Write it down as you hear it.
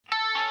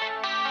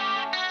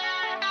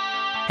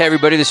Hey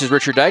everybody, this is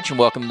Richard Deitch and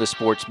welcome to the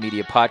Sports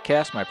Media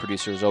Podcast. My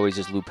producer as always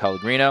is Lou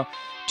Pellegrino.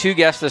 Two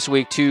guests this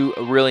week, two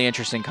really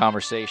interesting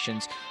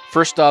conversations.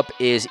 First up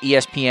is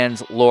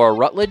ESPN's Laura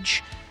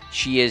Rutledge.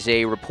 She is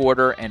a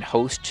reporter and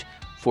host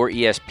for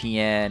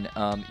ESPN.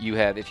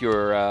 If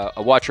you're a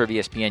watcher of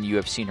ESPN, you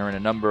have seen her in a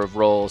number of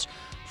roles,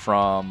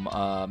 from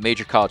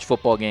major college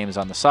football games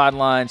on the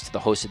sidelines to the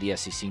host of the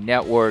SEC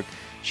Network.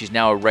 She's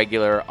now a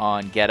regular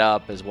on Get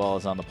Up as well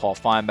as on the Paul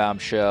Feinbaum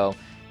Show.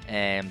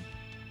 And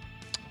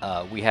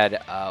we had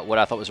what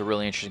I thought was a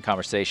really interesting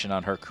conversation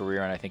on her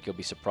career, and I think you'll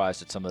be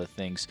surprised at some of the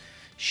things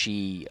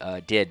she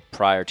did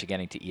prior to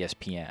getting to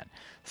ESPN.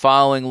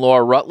 Following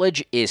Laura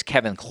Rutledge is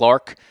Kevin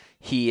Clark.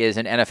 He is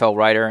an NFL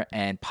writer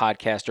and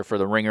podcaster for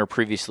The Ringer,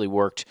 previously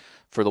worked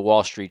for the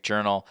Wall Street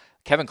Journal.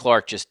 Kevin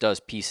Clark just does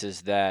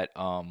pieces that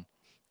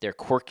they're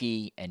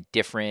quirky and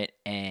different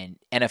and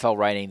NFL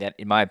writing that,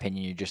 in my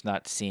opinion, you're just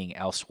not seeing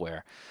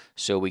elsewhere.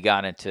 So we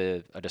got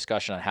into a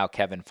discussion on how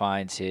Kevin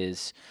finds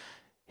his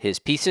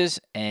pieces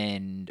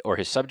or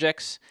his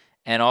subjects,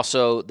 and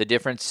also the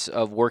difference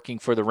of working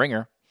for The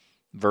Ringer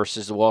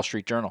versus the Wall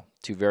Street Journal.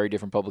 Two very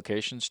different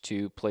publications,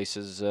 two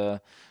places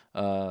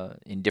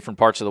in different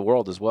parts of the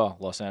world as well,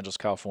 Los Angeles,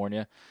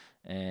 California,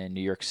 and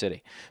New York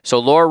City. So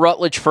Laura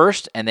Rutledge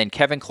first, and then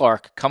Kevin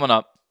Clark coming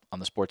up on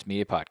the Sports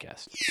Media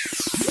Podcast.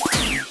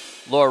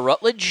 Laura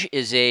Rutledge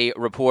is a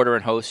reporter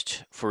and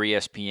host for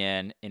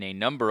ESPN in a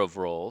number of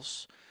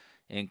roles,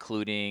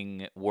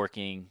 including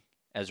working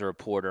as a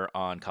reporter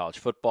on college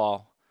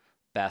football,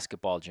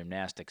 basketball,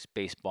 gymnastics,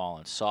 baseball,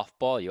 and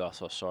softball. You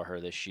also saw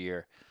her this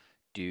year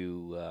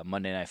do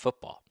Monday Night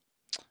Football,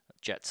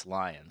 Jets,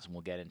 Lions, and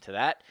we'll get into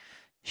that.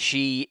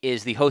 She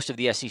is the host of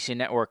the SEC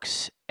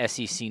Network's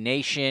SEC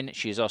Nation.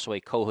 She is also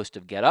a co-host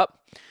of Get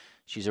Up.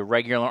 She's a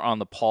regular on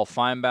the Paul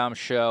Feinbaum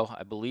Show.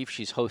 I believe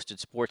she's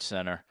hosted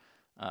SportsCenter.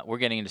 We're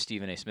getting into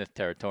Stephen A. Smith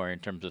territory in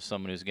terms of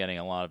someone who's getting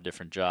a lot of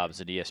different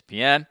jobs at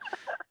ESPN.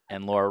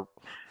 And Laura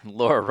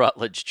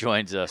Rutledge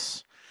joins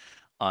us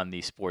on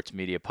the Sports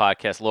Media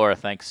Podcast. Laura,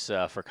 thanks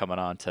for coming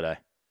on today.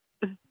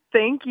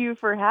 Thank you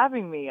for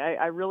having me.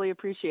 I really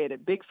appreciate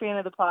it. Big fan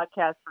of the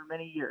podcast for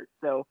many years,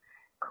 so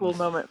cool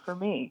moment for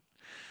me.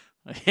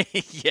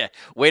 Yeah,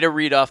 way to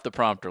read off the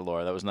prompter,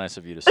 Laura. That was nice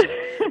of you to say.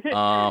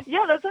 Yeah,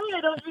 that's something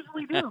I don't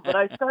usually do, but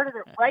I started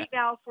it right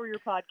now for your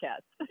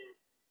podcast.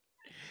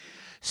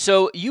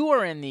 So you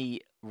are in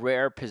the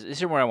rare position. This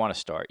is where I want to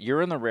start.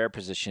 You're in the rare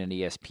position at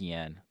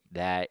ESPN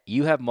that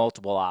you have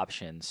multiple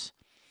options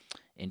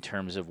in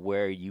terms of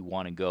where you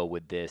want to go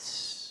with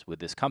this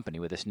company,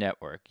 with this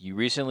network. You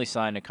recently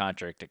signed a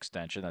contract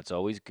extension. That's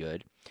always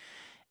good.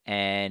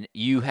 And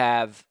you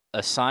have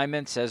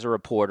assignments as a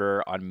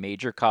reporter on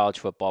major college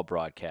football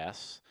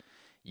broadcasts.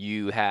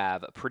 You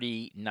have a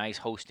pretty nice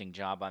hosting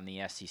job on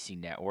the SEC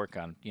Network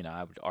on,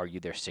 I would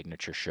argue their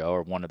signature show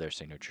or one of their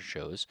signature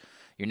shows.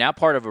 You're now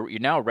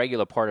a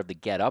regular part of the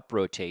Get Up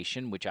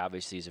rotation, which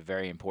obviously is a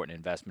very important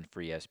investment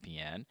for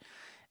ESPN.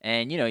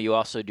 And, you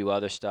also do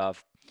other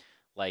stuff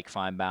like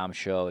Feinbaum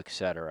Show,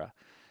 etc.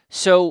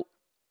 So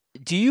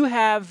do you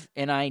have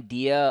an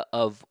idea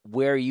of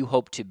where you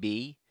hope to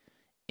be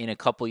in a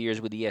couple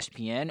years with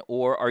ESPN,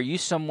 or are you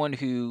someone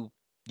who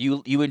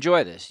you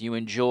enjoy this? You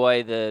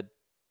enjoy the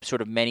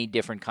sort of many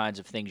different kinds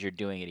of things you're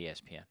doing at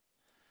ESPN?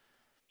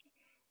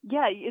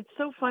 Yeah, it's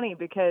so funny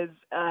because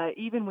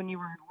even when you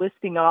were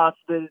listing off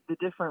the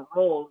different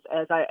roles,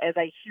 as I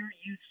hear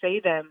you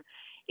say them,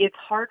 it's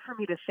hard for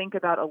me to think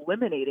about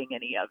eliminating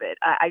any of it.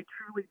 I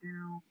truly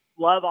do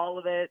love all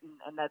of it,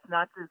 and that's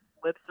not just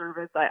lip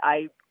service.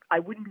 I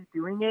wouldn't be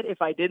doing it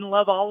if I didn't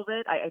love all of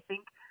it. I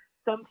think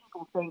some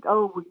people think,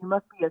 oh, well, you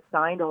must be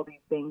assigned all these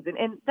things.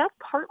 And that's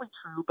partly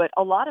true, but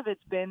a lot of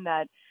it's been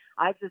that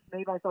I've just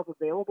made myself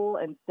available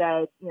and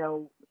said,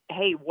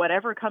 hey,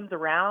 whatever comes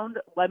around,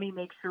 let me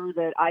make sure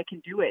that I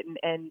can do it.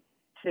 And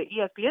to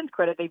ESPN's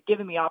credit, they've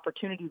given me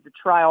opportunities to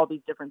try all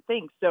these different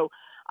things. So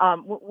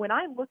when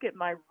I look at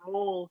my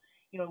role,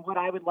 what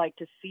I would like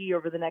to see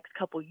over the next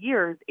couple of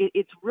years,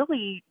 it's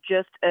really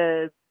just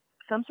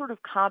some sort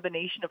of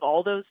combination of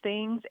all those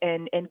things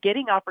and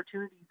getting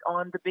opportunities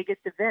on the biggest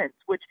events,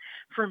 which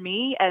for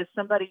me, as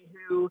somebody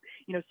who,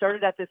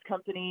 started at this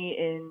company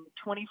in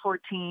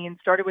 2014,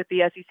 started with the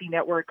SEC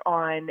Network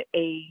on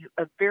a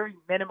very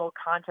minimal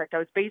contract. I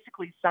was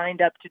basically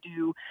signed up to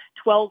do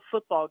 12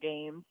 football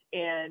games.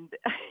 And,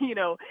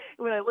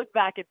 when I look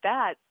back at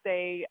that,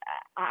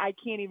 I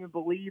can't even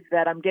believe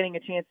that I'm getting a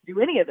chance to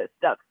do any of this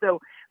stuff. So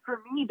for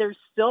me,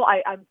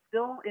 I'm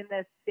still in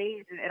this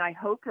stage, and I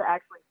hope to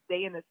actually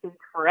stay in this stage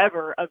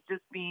forever of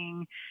just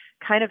being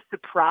kind of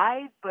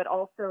surprised, but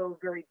also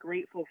very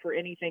grateful for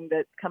anything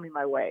that's coming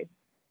my way.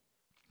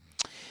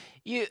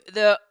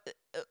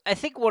 I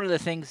think one of the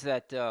things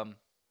that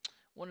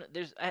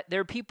there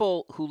are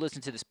people who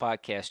listen to this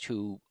podcast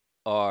who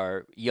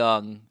are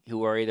young,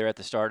 who are either at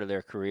the start of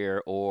their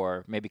career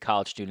or maybe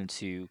college students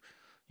who,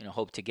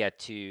 hope to get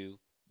to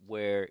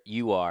where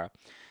you are.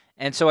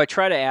 And so I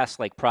try to ask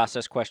like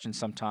process questions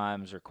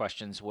sometimes, or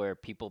questions where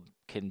people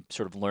can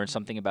sort of learn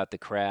something about the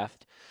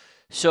craft.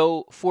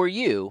 So for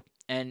you,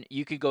 and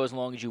you could go as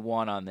long as you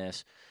want on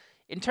this.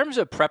 In terms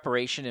of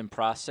preparation and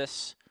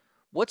process,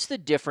 what's the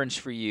difference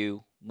for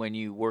you when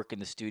you work in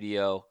the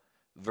studio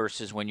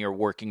versus when you're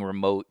working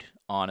remote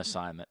on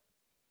assignment?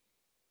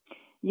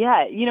 Yeah,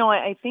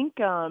 I think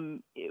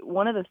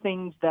one of the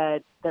things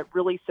that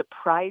really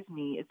surprised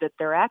me is that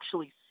they're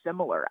actually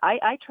similar.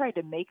 I tried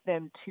to make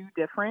them too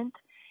different,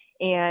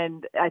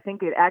 and I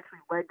think it actually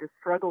led to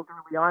struggles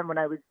early on when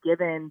I was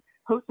given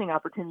hosting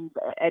opportunities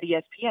at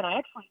ESPN. I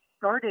actually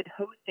started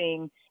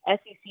hosting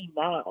SEC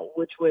Now,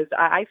 which was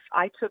I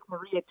took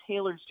Maria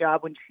Taylor's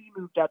job when she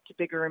moved up to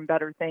bigger and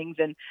better things,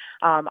 and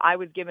I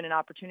was given an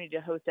opportunity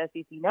to host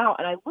SEC Now.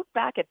 And I look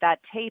back at that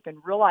tape and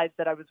realized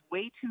that I was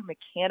way too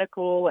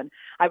mechanical, and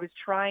I was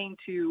trying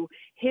to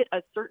hit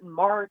a certain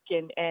mark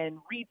and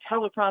read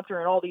teleprompter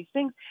and all these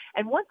things.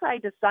 And once I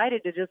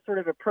decided to just sort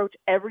of approach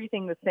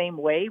everything the same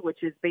way,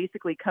 which is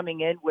basically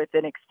coming in with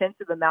an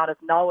extensive amount of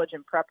knowledge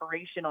and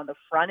preparation on the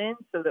front end,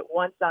 so that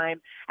once I'm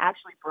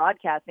actually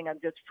broadcasting, I'm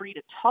just free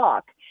to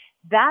talk.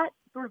 That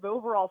sort of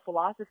overall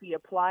philosophy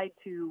applied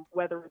to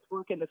whether it's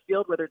work in the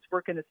field, whether it's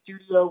work in the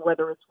studio,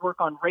 whether it's work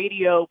on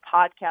radio,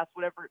 podcast,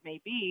 whatever it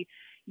may be.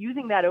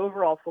 Using that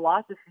overall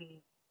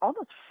philosophy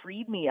almost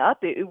freed me up.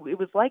 It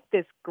was like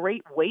this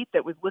great weight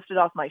that was lifted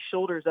off my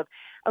shoulders of,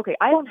 okay,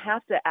 I don't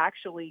have to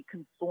actually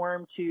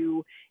conform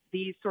to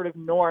these sort of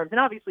norms.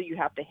 And obviously you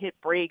have to hit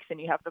breaks and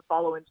you have to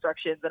follow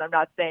instructions. And I'm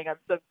not saying I'm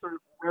some sort of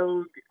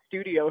rogue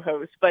studio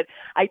host, but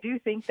I do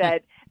think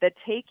that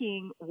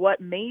taking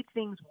what made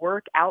things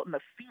work out in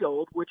the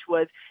field, which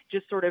was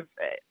just sort of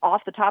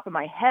off the top of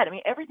my head. I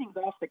mean, everything's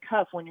off the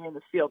cuff when you're in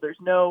the field. There's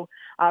no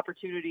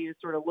opportunity to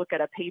sort of look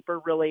at a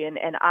paper really. And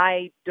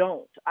I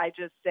don't. I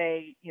just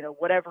say,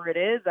 whatever it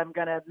is, I'm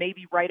going to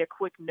maybe write a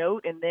quick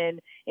note and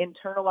then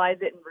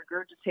internalize it and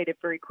regurgitate it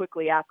very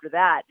quickly after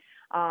that.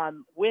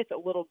 With a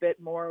little bit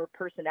more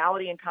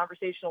personality and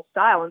conversational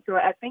style. And so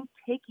I think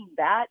taking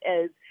that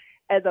as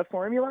a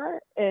formula,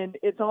 and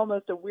it's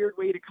almost a weird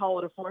way to call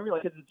it a formula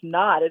because it's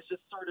not, it's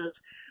just sort of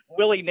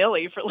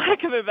willy-nilly, for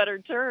lack of a better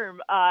term,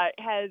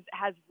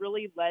 has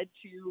really led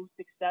to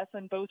success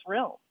in both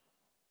realms.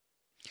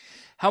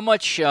 How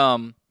much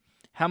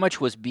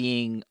was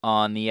being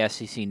on the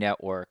SEC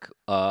network,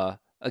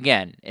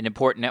 again, an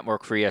important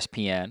network for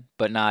ESPN,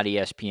 but not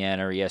ESPN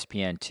or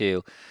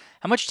ESPN2,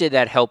 how much did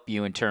that help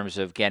you in terms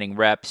of getting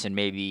reps and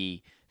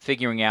maybe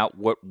figuring out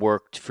what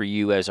worked for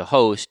you as a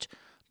host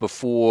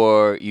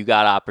before you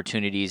got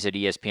opportunities at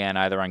ESPN,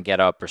 either on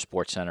Get Up or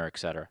SportsCenter, et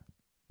cetera?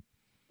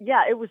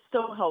 Yeah, it was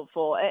so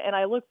helpful. And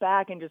I look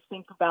back and just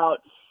think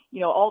about,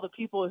 all the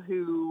people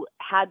who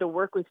had to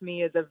work with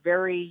me as a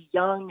very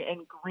young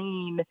and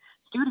green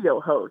studio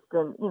host.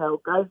 And,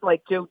 guys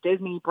like Joe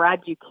Disney,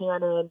 Brad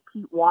Buchanan,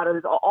 Pete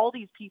Waters, all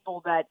these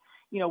people that,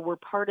 were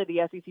part of the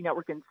SEC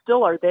network and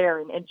still are there.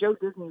 And Joe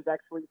Disney is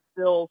actually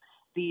still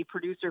the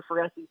producer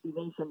for SEC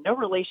Nation. No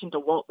relation to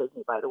Walt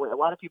Disney, by the way. A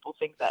lot of people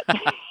think that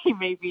he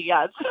may be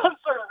some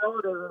sort of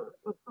owner.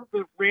 It's just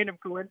a random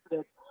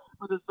coincidence,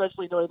 with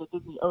especially knowing that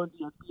Disney owns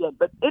ESPN.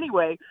 But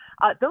anyway,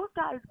 those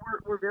guys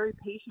were very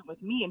patient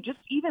with me, and just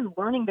even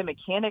learning the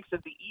mechanics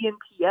of the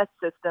ENPS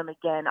system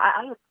again.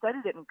 I had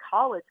studied it in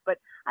college, but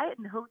I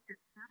hadn't hosted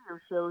studio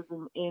shows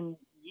in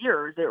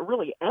years, or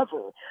really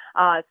ever.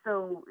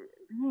 So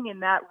being in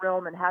that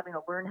realm and having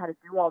to learn how to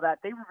do all that,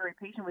 they were very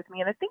patient with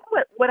me. And I think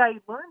what I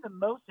learned the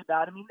most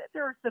about,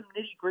 there are some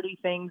nitty gritty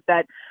things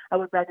that I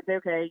look back and say,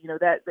 okay,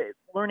 that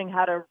learning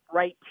how to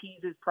write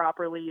teases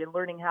properly and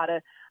learning how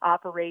to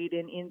operate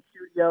in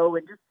studio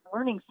and just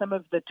learning some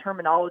of the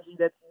terminology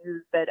that's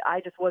used that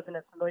I just wasn't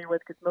as familiar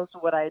with because most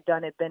of what I had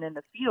done had been in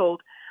the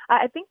field.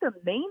 I think the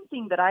main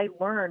thing that I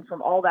learned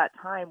from all that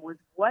time was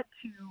what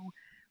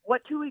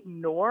to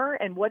ignore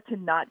and what to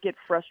not get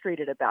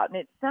frustrated about. And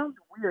it sounds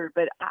weird,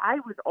 but I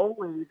was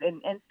always,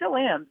 and still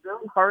am,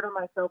 very hard on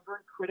myself, very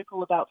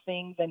critical about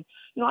things. And,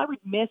 I would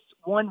miss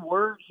one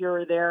word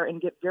here or there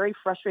and get very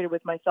frustrated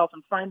with myself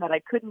and find that I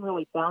couldn't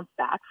really bounce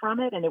back from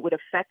it. And it would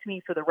affect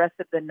me for the rest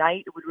of the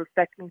night. It would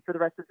affect me for the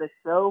rest of the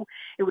show.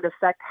 It would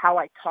affect how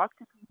I talked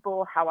to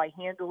people, how I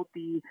handled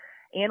the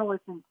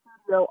analysts in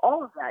studio,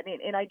 all of that.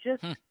 And I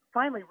just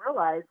finally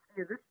realized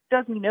this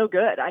does me no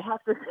good. I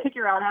have to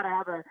figure out how to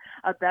have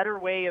a better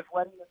way of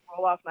letting this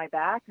roll off my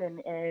back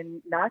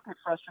and not get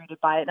frustrated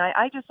by it. And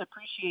I just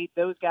appreciate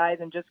those guys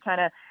and just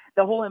kind of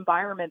the whole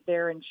environment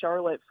there in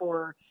Charlotte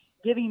for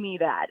giving me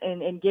that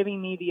and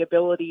giving me the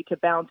ability to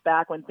bounce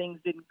back when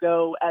things didn't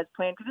go as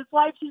planned, because it's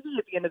live TV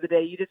at the end of the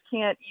day. You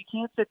can't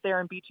sit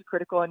there and be too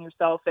critical on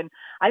yourself. And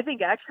I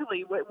think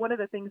actually one of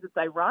the things that's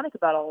ironic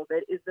about all of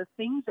it is the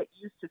things that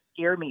used to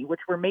scare me, which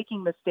were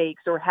making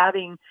mistakes or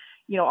having,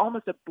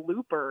 almost a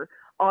blooper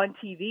on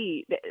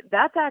TV,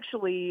 that's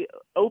actually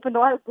opened a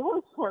lot of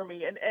doors for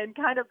me and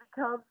kind of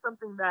become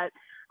something that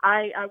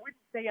I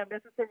wouldn't say I'm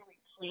necessarily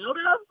proud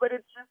of, but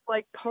it's just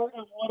like part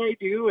of what I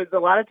do is a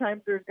lot of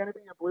times there's going to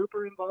be a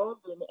blooper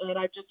involved, and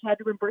I've just had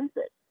to embrace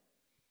it.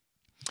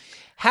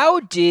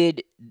 How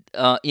did,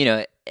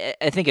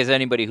 I think as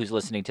anybody who's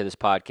listening to this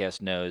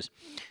podcast knows,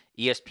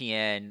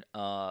 ESPN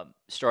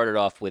started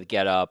off with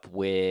Get Up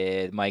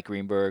with Mike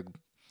Greenberg,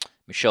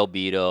 Michelle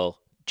Beadle,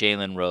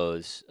 Jalen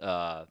Rose,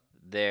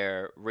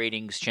 their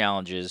ratings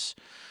challenges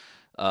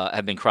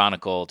have been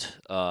chronicled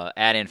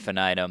ad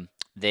infinitum.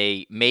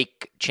 They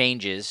make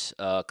changes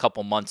a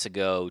couple months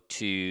ago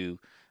to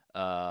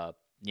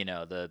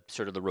the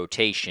sort of the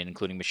rotation,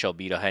 including Michelle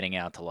Beadle heading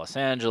out to Los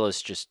Angeles,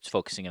 just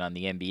focusing on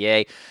the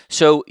NBA.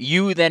 So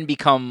you then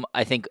become,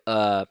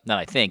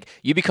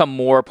 you become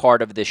more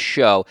part of this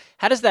show.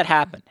 How does that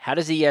happen? How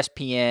does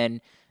ESPN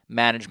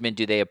management,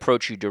 do they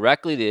approach you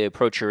directly? Do they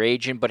approach your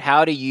agent? But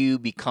how do you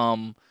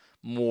become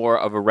more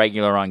of a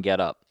regular on Get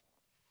Up?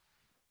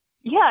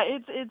 Yeah,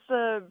 it's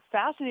a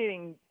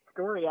fascinating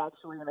story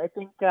actually, and I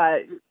think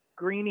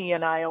Greeny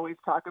and I always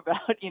talk about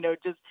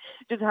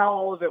just how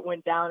all of it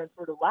went down and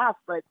sort of laugh.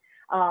 But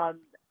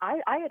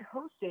I had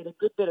hosted a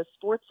good bit of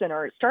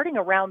SportsCenter starting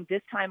around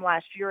this time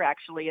last year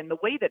actually, and the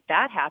way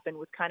that happened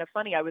was kind of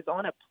funny. I was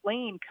on a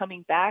plane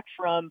coming back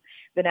from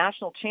the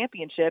national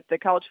championship, the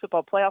college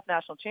football playoff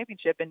national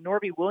championship, and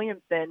Norby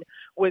Williamson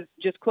was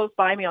just close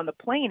by me on the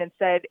plane and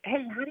said,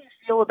 "Hey, how do you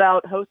feel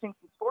about hosting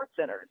some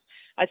SportsCenters?"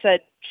 I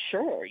said,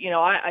 "Sure,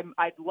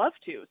 I'd love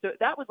to." So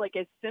that was like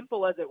as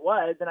simple as it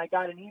was, and I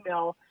got an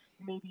email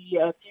maybe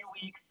a few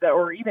weeks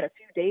or even a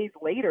few days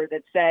later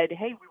that said,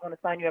 "Hey, we want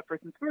to sign you up for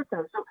some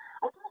SportsCenter." So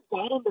I kind of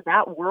got into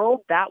that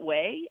world that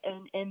way,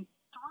 and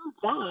through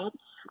that,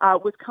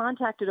 was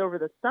contacted over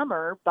the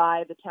summer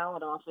by the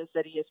talent office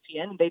at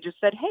ESPN. They just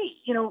said, "Hey,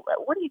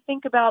 what do you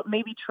think about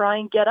maybe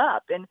trying Get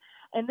Up?"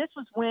 And this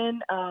was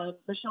when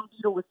Michelle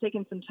Beadle was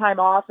taking some time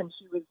off, and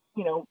she was,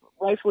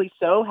 rightfully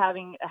so,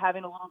 having a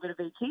little bit of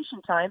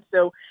vacation time.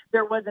 So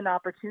there was an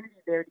opportunity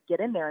there to get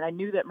in there. And I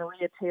knew that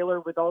Maria Taylor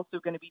was also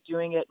going to be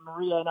doing it.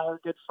 Maria and I are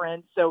good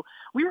friends. So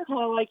we were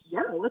kind of like,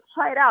 yeah, let's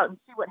try it out and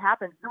see what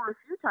happens. There were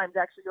a few times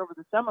actually over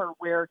the summer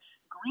where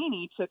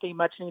Greeny took a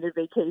much needed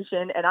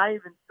vacation, and I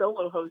even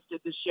solo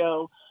hosted the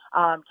show.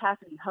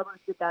 Cassidy Hubbard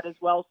did that as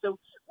well. So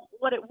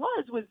what it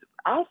was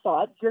I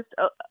thought just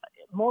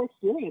more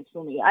experience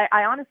for me.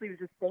 I honestly was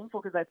just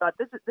thankful because I thought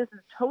this is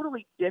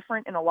totally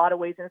different in a lot of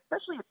ways, and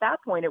especially at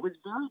that point, it was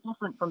very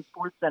different from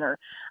SportsCenter.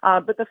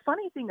 But the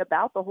funny thing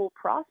about the whole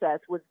process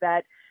was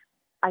that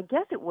I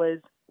guess it was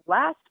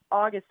last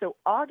August, so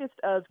August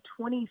of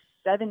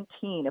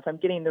 2017, if I'm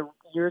getting the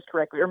years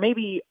correctly, or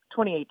maybe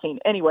 2018.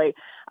 Anyway,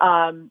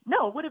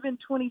 no, it would have been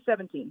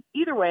 2017.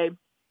 Either way,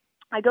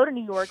 I go to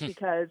New York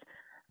because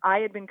I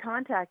had been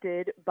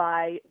contacted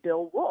by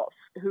Bill Wolf,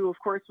 who, of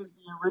course, was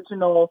the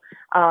original,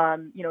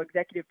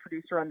 executive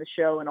producer on the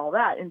show and all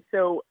that. And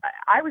so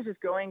I was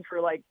just going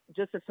for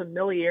just a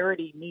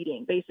familiarity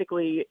meeting.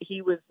 Basically,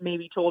 he was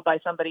maybe told by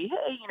somebody,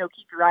 "Hey,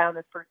 keep your eye on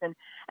this person."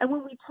 And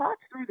when we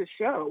talked through the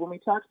show, when we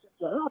talked to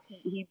Bill,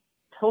 he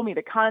told me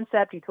the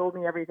concept. He told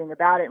me everything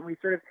about it. And we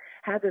sort of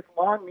had this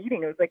long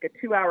meeting. It was like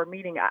a 2-hour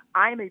meeting.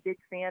 I'm a big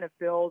fan of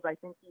Bill's. I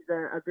think he's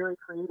a very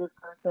creative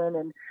person.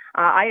 And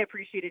I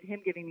appreciated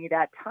him giving me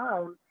that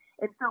time.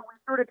 And so we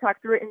sort of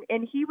talked through it.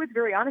 And he was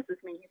very honest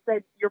with me. He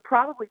said, "You're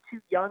probably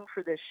too young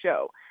for this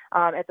show."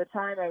 At the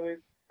time, I was,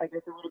 I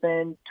guess it would have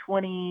been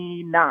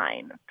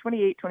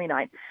 28,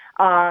 29.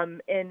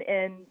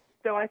 And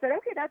so I said,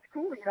 "Okay, that's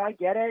cool. I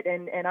get it.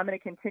 And I'm going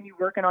to continue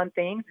working on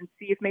things and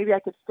see if maybe I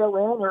could fill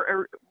in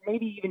or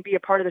maybe even be a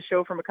part of the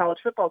show from a college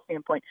football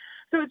standpoint."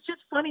 So it's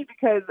just funny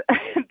because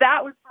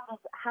that was sort of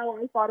how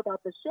I thought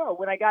about the show.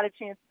 When I got a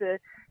chance to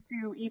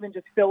even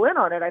just fill in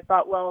on it, I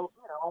thought, well,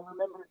 I'll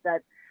remember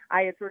that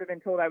I had sort of been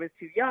told I was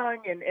too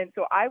young. And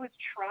so I was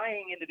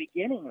trying in the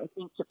beginning, I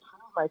think, to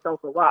prove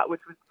myself a lot,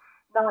 which was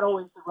not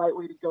always the right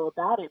way to go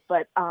about it.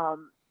 But,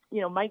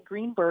 Mike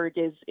Greenberg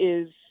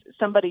is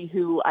somebody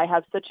who I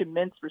have such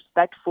immense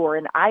respect for.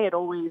 And I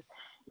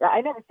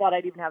never thought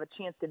I'd even have a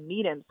chance to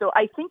meet him. So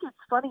I think it's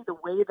funny the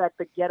way that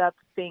the Get Up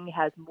thing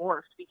has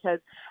morphed, because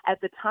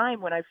at the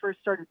time when I first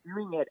started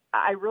doing it,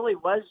 I really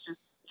was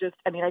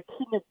I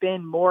couldn't have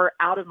been more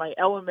out of my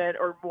element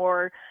or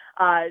more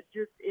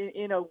just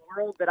in a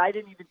world that I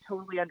didn't even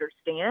totally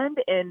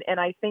understand. And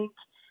I think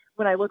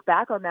when I look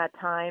back on that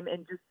time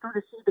and just sort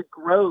of see the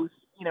growth,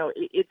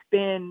 it's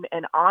been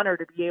an honor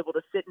to be able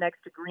to sit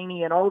next to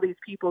Greeny and all these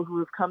people who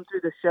have come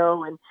through the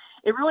show. And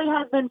it really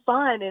has been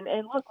fun.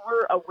 And look,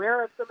 we're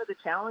aware of some of the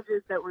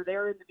challenges that were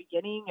there in the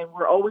beginning, and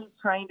we're always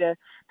trying to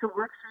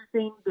work through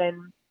things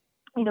and,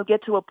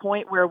 get to a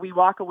point where we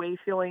walk away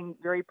feeling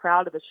very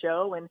proud of the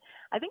show. And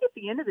I think at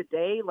the end of the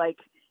day,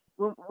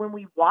 when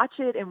we watch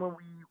it and when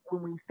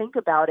we think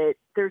about it,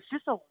 there's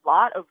just a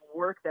lot of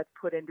work that's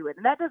put into it.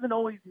 And that doesn't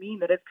always mean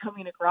that it's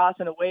coming across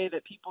in a way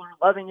that people are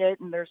loving it.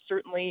 And there's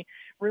certainly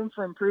room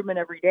for improvement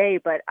every day.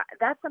 But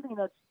that's something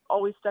that's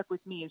always stuck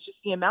with me, is just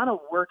the amount of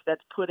work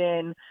that's put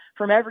in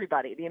from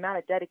everybody, the amount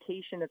of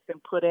dedication that's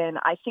been put in.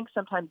 I think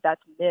sometimes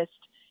that's missed,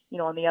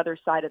 on the other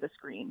side of the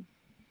screen.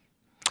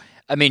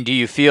 I mean, do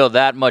you feel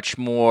that much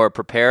more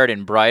prepared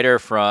and brighter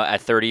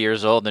at 30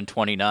 years old than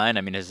 29?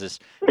 I mean, has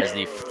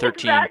the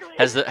 13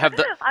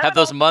 exactly. have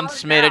those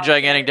months made a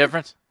gigantic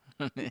difference?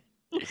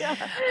 Yeah.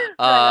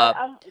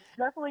 I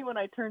definitely when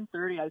I turned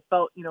 30, I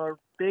felt, a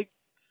big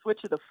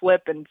switch of the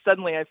flip, and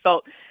suddenly I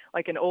felt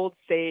like an old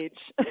sage.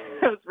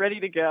 I was ready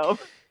to go.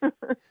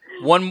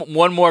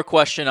 One more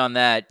question on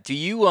that. Do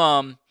you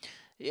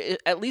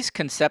at least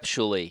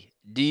conceptually,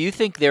 do you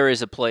think there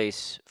is a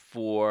place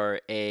for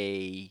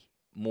a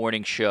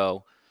morning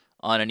show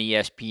on an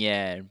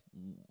ESPN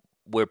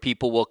where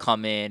people will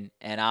come in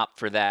and opt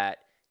for that,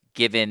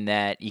 given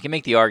that you can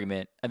make the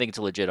argument, I think it's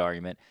a legit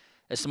argument,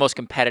 it's the most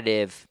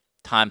competitive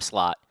time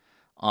slot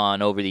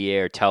on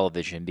over-the-air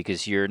television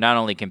because you're not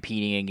only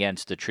competing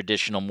against the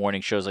traditional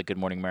morning shows like Good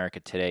Morning America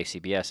Today,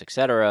 CBS,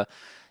 etc.,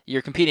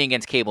 you're competing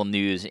against cable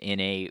news in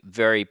a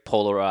very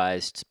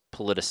polarized,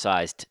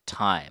 politicized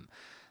time.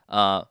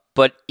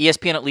 But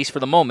ESPN, at least for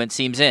the moment,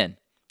 seems in,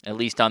 at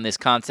least on this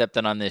concept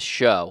and on this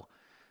show.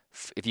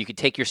 If you could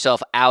take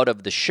yourself out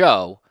of the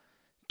show,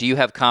 do you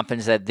have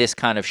confidence that this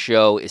kind of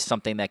show is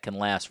something that can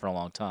last for a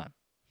long time?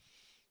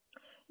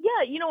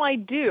 Yeah, I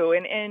do.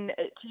 And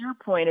to your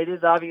point, it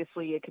is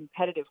obviously a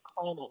competitive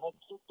climate.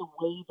 It's just the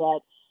way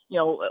that,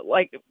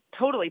 like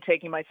totally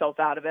taking myself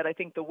out of it. I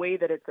think the way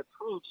that it's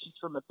approached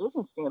from a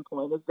business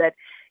standpoint is that,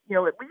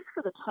 at least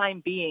for the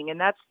time being, and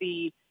that's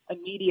the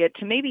immediate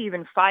to maybe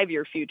even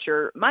 5-year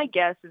future, my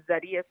guess is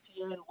that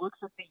ESPN looks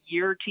at the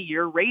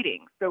year-to-year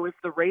ratings. So if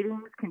the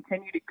ratings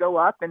continue to go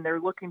up and they're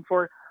looking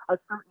for a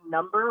certain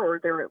number or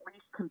they're at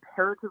least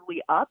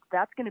comparatively up,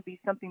 that's going to be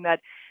something that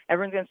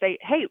everyone's going to say,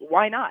 hey,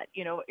 why not?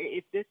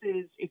 If this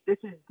is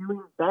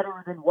doing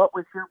better than what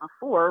was here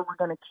before, we're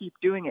going to keep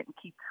doing it and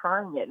keep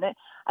trying it. And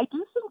I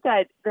do think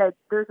that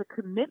there's a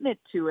commitment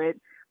to it,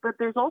 but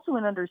there's also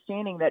an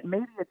understanding that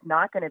maybe it's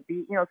not going to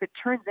be, if it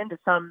turns into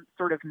some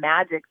sort of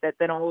magic that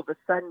then all of a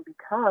sudden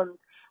becomes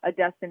a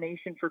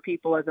destination for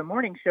people as a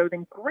morning show,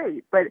 then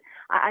great. But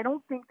I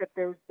don't think that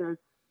there's this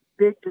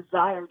big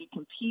desire to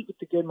compete with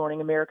the Good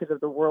Morning Americas of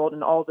the world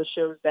and all the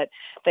shows that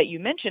you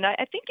mentioned.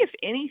 I think if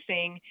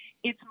anything,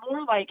 it's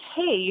more like,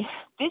 hey,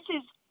 this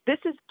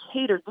is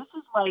catered. This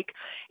is like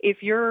if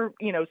you're,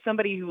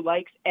 somebody who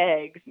likes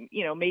eggs,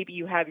 maybe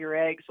you have your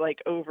eggs like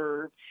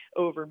over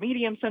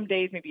medium some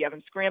days, maybe you have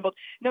them scrambled.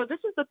 No, this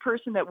is the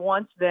person that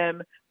wants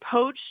them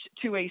poached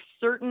to a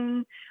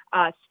certain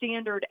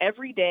standard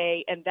every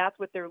day, and that's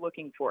what they're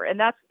looking for. And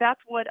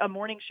that's what a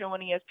morning show on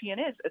ESPN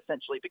is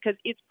essentially, because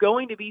it's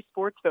going to be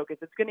sports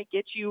focused. It's going to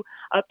get you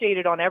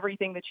updated on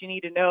everything that you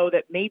need to know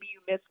that maybe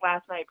you missed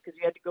last night because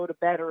you had to go to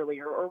bed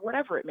earlier or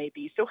whatever it may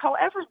be. So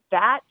however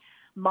that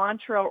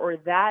mantra or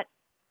that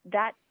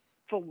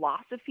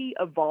philosophy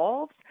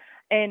evolves,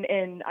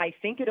 and I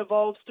think it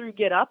evolves through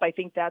Get Up. I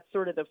think that's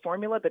sort of the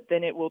formula, but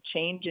then it will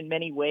change in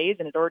many ways,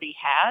 and it already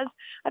has.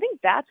 I think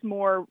that's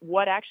more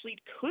what actually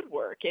could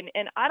work,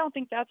 and I don't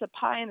think that's a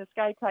pie in the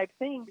sky type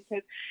thing,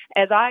 because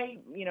as I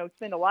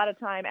spend a lot of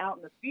time out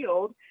in the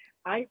field,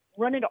 I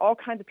run into all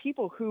kinds of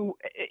people who,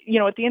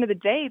 at the end of the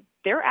day,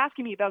 they're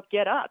asking me about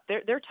Get Up.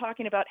 They're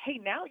talking about, hey,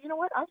 now, you know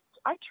what?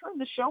 I turn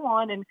the show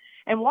on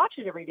and watch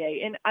it every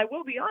day. And I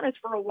will be honest,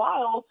 for a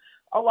while,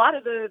 a lot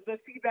of the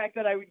feedback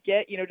that I would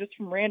get, just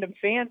from random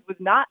fans was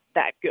not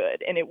that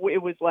good. And it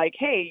was like,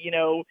 hey,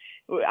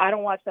 I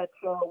don't watch that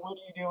show. What are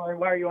you doing?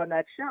 Why are you on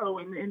that show?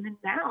 And then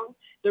now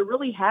there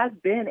really has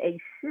been a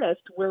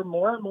shift where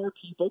more and more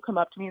people come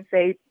up to me and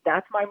say,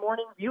 that's my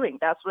morning viewing.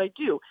 That's what I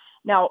do.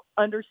 Now,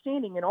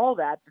 understanding in all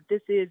that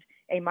this is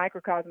a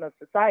microcosm of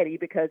society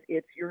because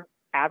it's your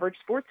average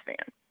sports fan.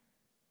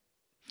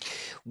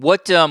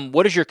 What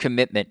is your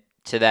commitment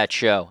to that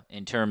show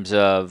in terms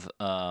of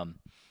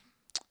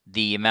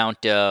the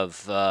amount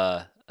of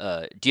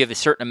do you have a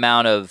certain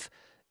amount of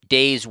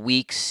days,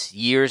 weeks,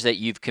 years that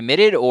you've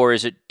committed, or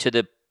is it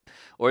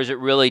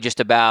really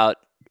just about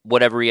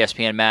whatever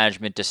ESPN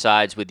management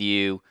decides with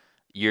you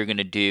you're going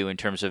to do in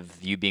terms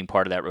of you being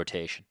part of that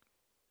rotation?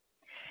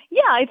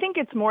 Yeah, I think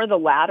it's more the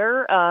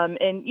latter.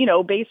 And,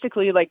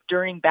 basically like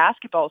during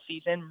basketball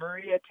season,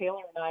 Maria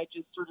Taylor and I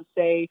just sort of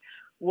say,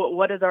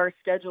 what do our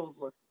schedules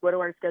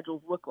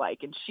look like?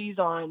 And she's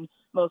on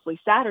mostly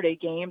Saturday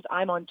games.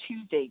 I'm on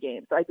Tuesday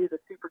games. I do the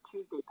Super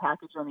Tuesday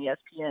package on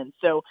ESPN.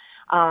 So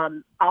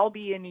I'll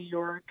be in New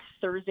York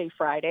Thursday,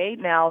 Friday.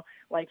 Now,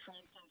 like for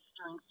instance,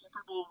 during Super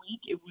Bowl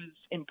week, it was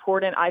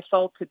important, I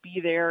felt, to be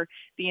there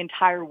the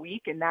entire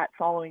week and that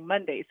following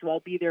Monday. So I'll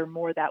be there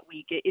more that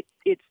week.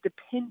 It's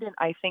dependent,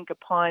 I think,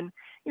 upon,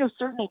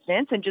 certain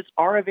events and just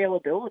our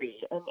availability.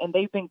 And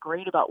they've been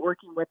great about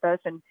working with us.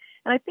 And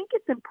I think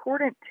it's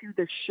important to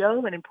the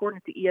show and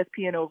important to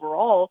ESPN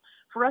overall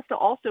for us to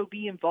also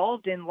be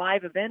involved in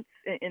live events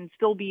and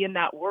still be in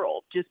that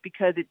world, just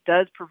because it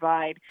does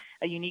provide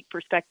a unique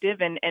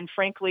perspective. And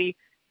frankly,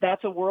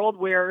 that's a world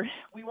where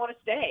we want to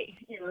stay,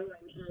 and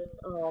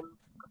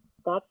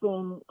that's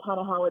been kind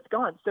of how it's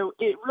gone. So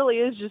it really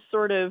is just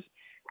sort of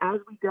as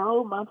we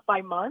go month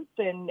by month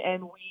and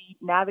we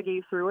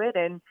navigate through it.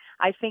 And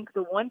I think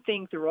the one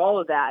thing through all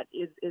of that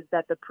is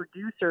that the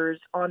producers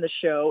on the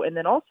show, and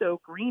then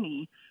also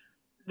Greeny,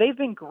 they've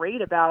been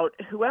great about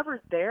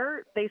whoever's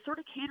there. They sort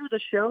of cater the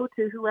show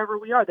to whoever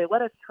we are. They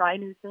let us try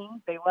new things.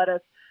 They let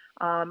us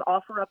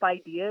offer up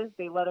ideas.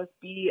 They let us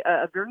be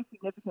a very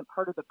significant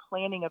part of the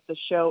planning of the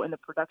show and the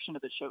production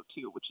of the show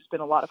too, which has been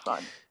a lot of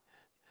fun.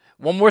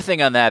 One more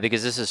thing on that,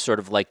 because this is sort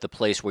of like the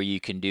place where you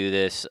can do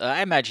this.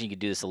 I imagine you could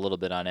do this a little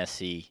bit on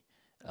SC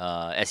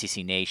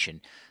SEC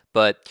Nation.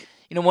 But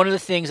one of the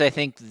things I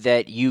think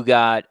that you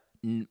got,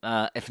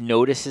 if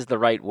notice is the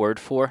right word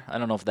for, I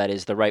don't know if that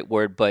is the right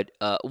word, but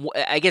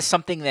I guess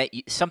something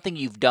something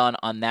you've done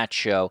on that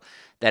show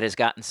that has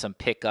gotten some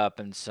pickup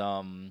and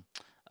some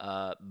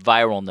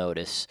viral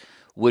notice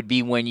would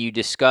be when you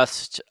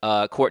discussed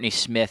Courtney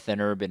Smith and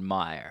Urban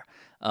Meyer.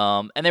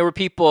 And there were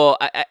people.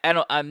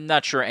 I'm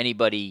not sure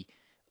anybody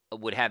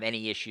would have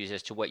any issues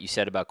as to what you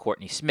said about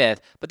Courtney Smith,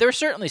 but there were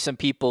certainly some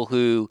people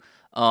who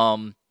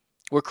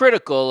were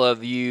critical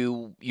of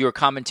your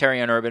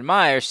commentary on Urban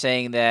Meyer,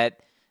 saying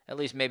that at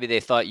least maybe they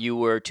thought you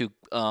were too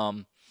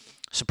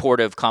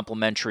supportive,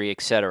 complimentary,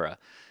 etc.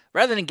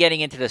 Rather than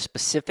getting into the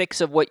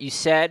specifics of what you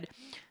said,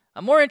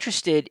 I'm more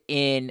interested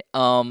in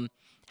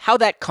how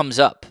that comes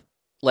up.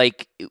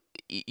 Like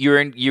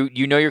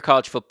you know your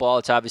college football.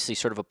 It's obviously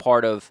sort of a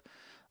part of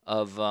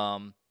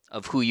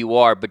who you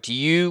are. But do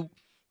you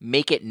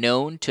make it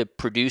known to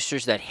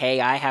producers that, hey,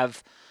 I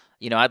have,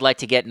 I'd like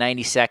to get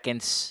 90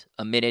 seconds,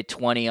 a minute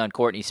 20 on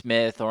Courtney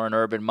Smith or on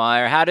Urban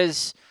Meyer? How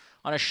does,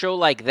 on a show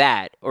like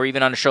that, or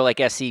even on a show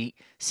like SEC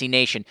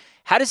Nation,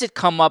 how does it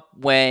come up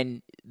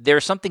when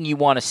there's something you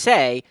want to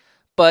say,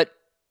 but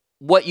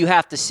what you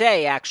have to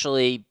say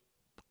actually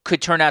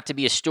could turn out to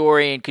be a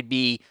story and could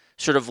be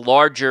sort of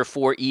larger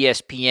for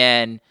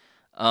ESPN,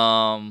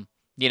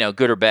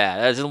 good or bad?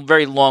 That's a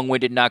very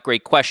long-winded, not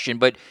great question,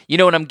 but you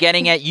know what I'm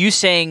getting at? You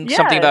saying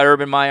something about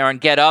Urban Meyer on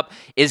Get Up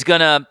is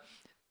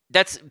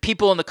that's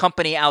people in the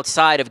company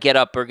outside of Get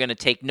Up are going to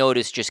take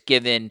notice, just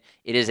given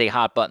it is a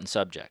hot-button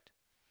subject.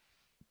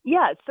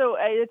 Yeah, so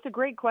it's a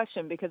great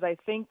question, because I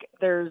think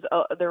there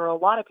are a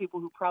lot of people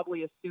who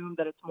probably assume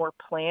that it's more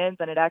planned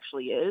than it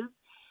actually is.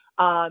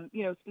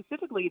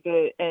 Specifically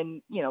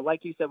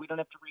like you said, we don't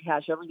have to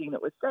rehash everything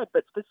that was said,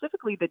 but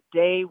specifically the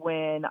day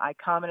when I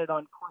commented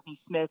on Courtney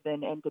Smith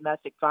and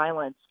domestic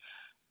violence,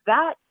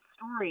 that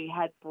story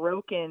had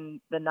broken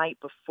the night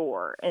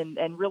before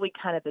and really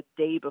kind of the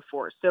day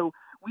before. So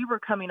we were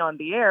coming on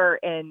the air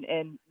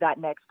and that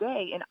next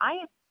day, and I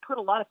had put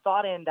a lot of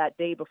thought in that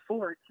day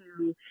before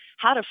to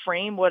how to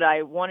frame what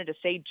I wanted to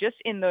say, just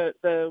in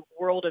the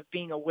world of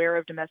being aware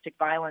of domestic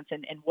violence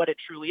and what it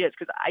truly is.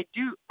 Because I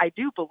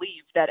do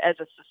believe that as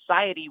a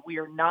society, we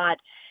are not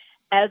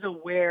as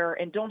aware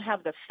and don't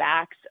have the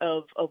facts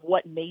of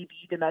what may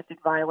be domestic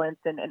violence.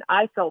 And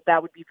I felt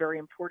that would be very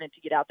important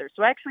to get out there.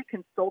 So I actually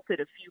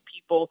consulted a few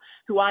people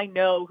who I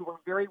know who are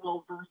very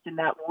well versed in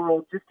that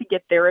world, just to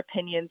get their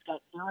opinions,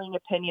 got varying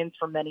opinions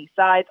from many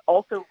sides.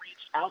 Also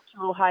reached out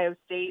to Ohio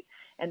State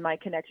and my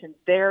connections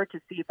there to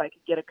see if I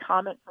could get a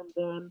comment from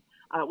them,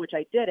 which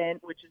I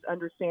didn't, which is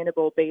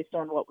understandable based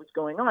on what was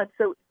going on.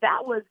 So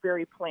that was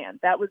very planned.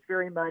 That was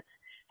very much,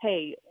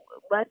 hey,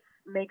 let's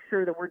make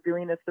sure that we're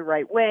doing this the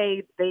right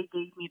way. They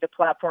gave me the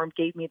platform,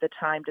 gave me the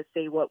time to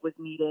say what was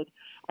needed.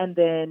 And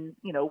then,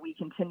 we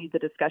continued the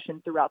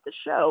discussion throughout the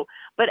show.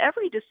 But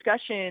every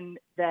discussion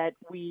that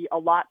we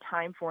allot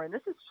time for, and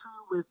this is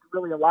true with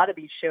really a lot of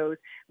these shows,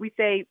 we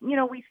say,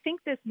 we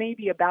think this may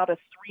be about a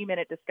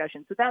 3-minute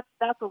discussion. So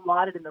that's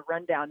allotted in the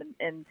rundown.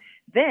 And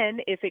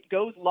then if it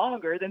goes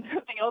longer, then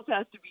something else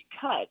has to be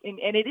cut.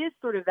 And it is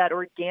sort of that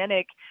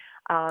organic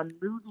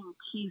moving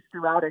piece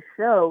throughout a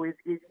show is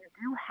you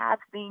do have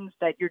things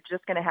that you're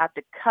just going to have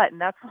to cut.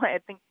 And that's why I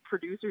think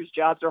producers'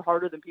 jobs are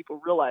harder than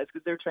people realize,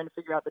 because they're trying to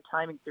figure out the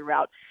timing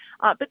throughout.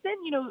 But then,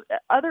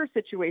 other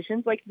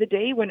situations, like the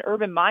day when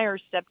Urban Meyer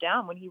stepped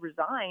down, when he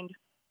resigned,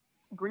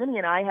 Greeny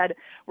and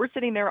we're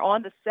sitting there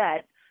on the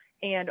set,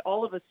 and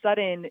all of a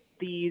sudden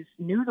these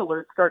news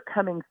alerts start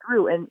coming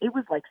through, and it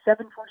was like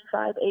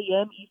 7:45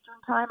 a.m.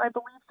 Eastern time, I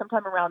believe,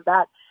 sometime around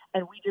that.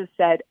 And we just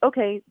said,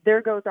 okay,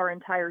 there goes our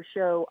entire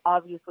show.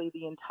 Obviously,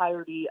 the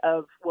entirety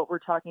of what we're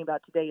talking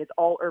about today is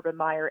all Urban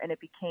Meyer, and it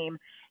became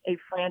a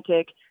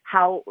frantic,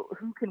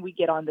 who can we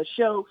get on the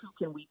show? Who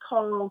can we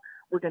call?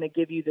 We're going to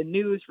give you the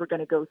news. We're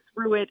going to go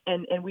through it.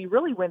 And we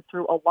really went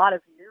through a lot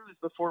of news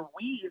before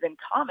we even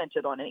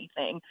commented on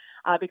anything,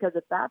 because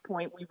at that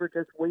point, we were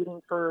just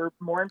waiting for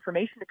more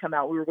information to come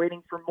out. We were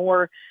waiting for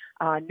more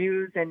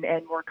news and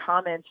more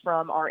comments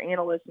from our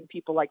analysts and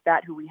people like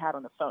that who we had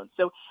on the phone.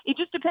 So it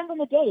just depends on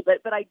the day.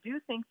 But I do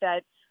think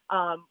that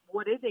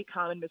what is a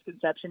common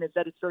misconception is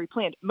that it's very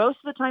planned. Most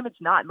of the time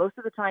it's not. Most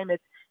of the time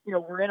it's,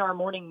 we're in our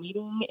morning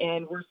meeting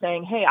and we're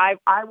saying, hey,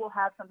 I will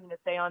have something to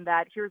say on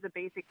that. Here's a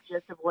basic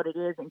gist of what it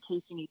is in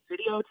case you need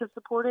video to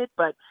support it.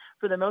 But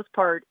for the most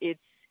part, it's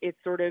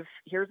sort of,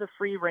 here's a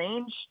free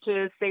range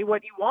to say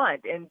what you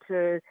want and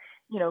to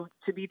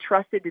be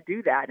trusted to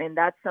do that. And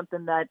that's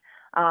something that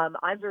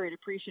I'm very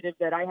appreciative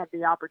that I have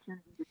the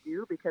opportunity to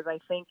do, because I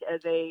think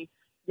as a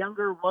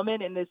younger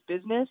woman in this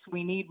business,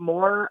 we need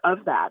more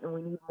of that, and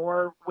we need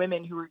more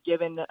women who are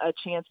given a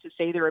chance to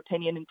say their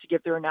opinion and to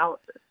give their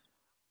analysis.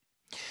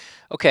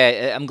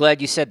 Okay, I'm glad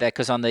you said that,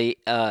 because on the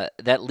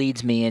that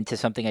leads me into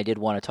something I did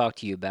want to talk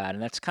to you about,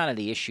 and that's kind of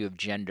the issue of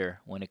gender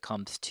when it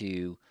comes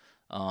to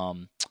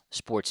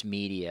sports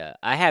media.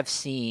 I have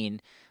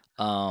seen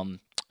a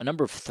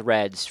number of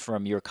threads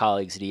from your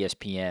colleagues at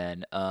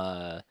ESPN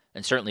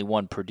and certainly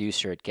one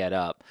producer at Get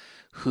Up,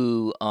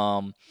 who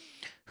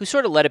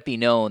sort of let it be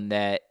known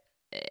that,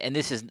 and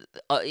this is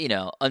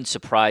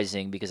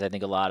unsurprising because I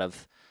think a lot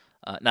of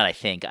not I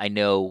think I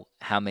know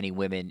how many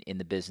women in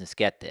the business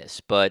get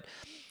this, but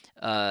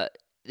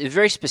it's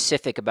very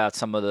specific about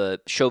some of the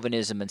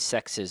chauvinism and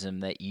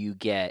sexism that you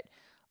get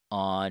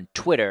on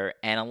Twitter,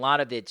 and a lot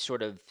of it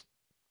sort of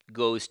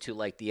goes to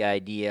like the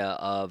idea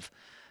of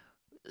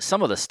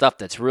some of the stuff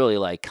that's really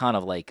like kind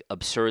of like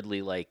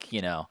absurdly like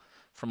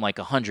from like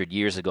 100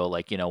 years ago,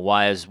 like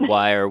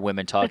why are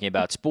women talking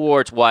about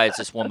sports? Why is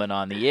this woman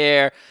on the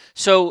air?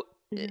 So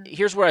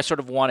here's where I sort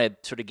of want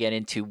to sort of get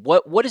into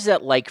what is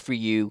that like for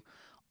you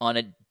on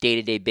a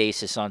day-to-day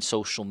basis on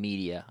social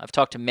media? I've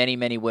talked to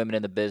many women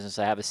in the business.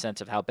 I have a sense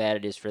of how bad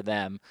it is for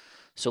them.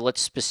 So let's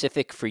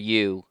specific for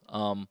you.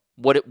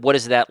 What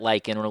is that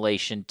like in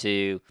relation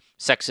to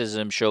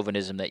sexism,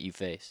 chauvinism that you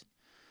face?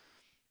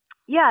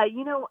 Yeah,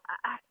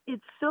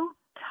 it's so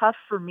tough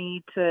for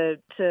me to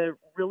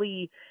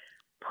really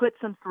put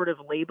some sort of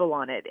label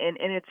on it, and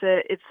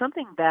it's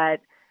something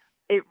that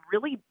it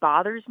really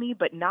bothers me,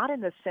 but not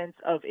in the sense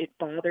of it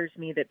bothers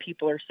me that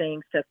people are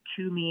saying stuff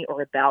to me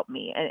or about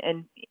me.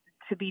 And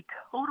to be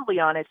totally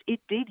honest, it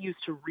did used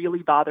to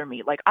really bother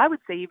me. Like I would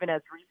say even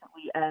as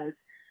recently as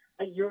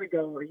a year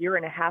ago or a year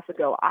and a half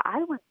ago,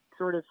 I would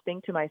sort of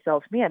think to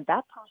myself, man,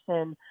 that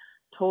person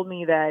told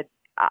me that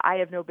I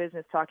have no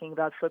business talking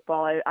about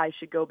football. I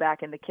should go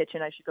back in the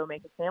kitchen. I should go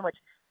make a sandwich.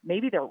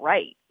 Maybe they're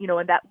right.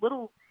 And that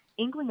little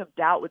inkling of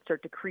doubt would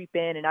start to creep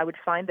in, and I would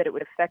find that it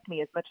would affect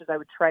me as much as I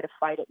would try to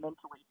fight it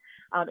mentally.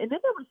 And then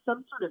there was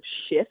some sort of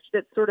shift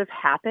that sort of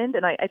happened,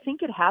 and I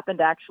think it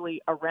happened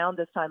actually around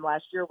this time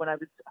last year when I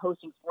was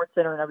hosting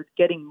SportsCenter, and I was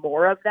getting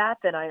more of that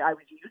than I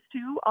was used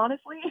to,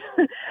 honestly.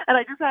 And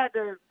I just had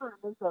to sort of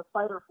make a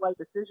fight or flight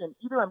decision.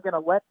 Either I'm going to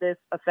let this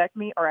affect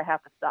me or I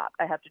have to stop.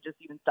 I have to just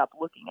even stop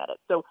looking at it.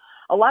 So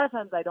a lot of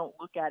times I don't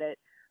look at it.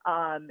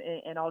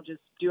 And I'll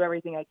just do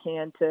everything I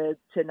can to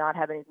not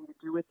have anything to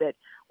do with it.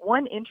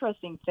 One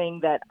interesting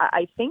thing that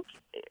I think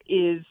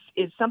is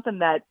something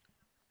that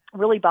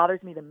really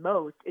bothers me the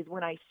most is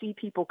when I see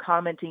people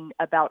commenting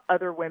about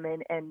other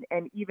women, and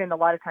even a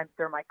lot of times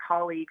they're my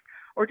colleagues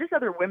or just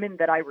other women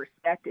that I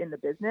respect in the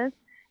business.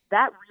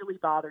 That really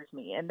bothers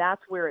me, and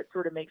that's where it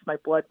sort of makes my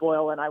blood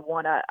boil, and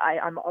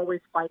I'm always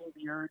fighting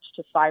the urge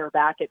to fire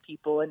back at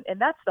people, and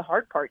that's the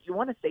hard part. You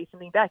want to say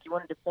something back, you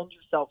want to defend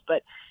yourself,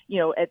 but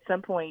at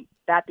some point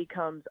that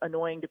becomes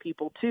annoying to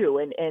people too,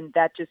 and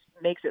that just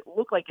makes it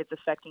look like it's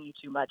affecting you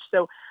too much.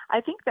 So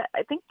I think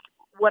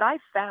what I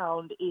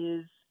found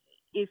is,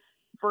 if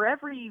for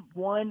every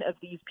one of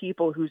these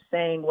people who's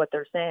saying what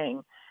they're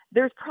saying,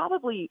 there's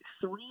probably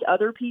 3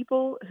 other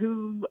people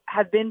who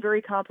have been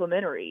very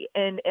complimentary.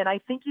 And I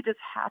think you just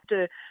have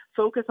to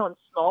focus on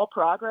small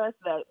progress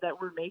that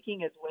we're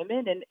making as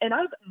women. And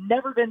I've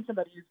never been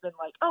somebody who's been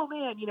like, oh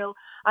man,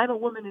 I'm a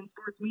woman in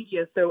sports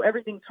media, so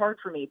everything's hard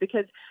for me.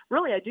 Because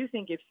really, I do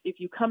think if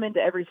you come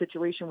into every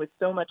situation with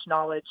so much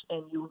knowledge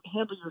and you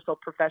handle yourself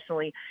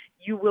professionally,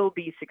 you will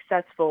be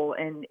successful,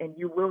 and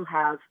you will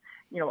have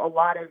a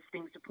lot of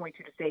things to point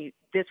to say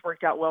this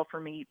worked out well for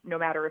me, no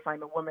matter if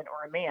I'm a woman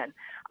or a man.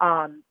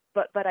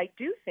 But I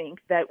do think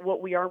that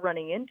what we are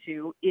running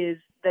into is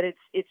that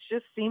it's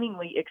just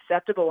seemingly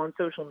acceptable on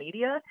social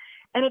media.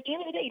 And at the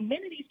end of the day,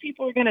 none of these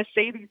people are going to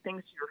say these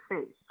things to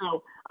your face.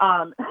 So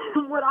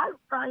what I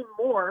find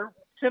more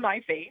to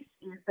my face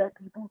is that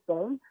people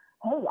say,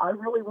 hey, I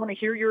really want to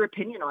hear your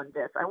opinion on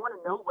this. I want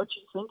to know what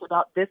you think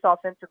about this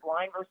offensive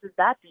line versus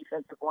that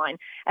defensive line.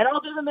 And I'll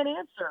give them an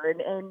answer.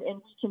 And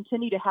we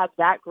continue to have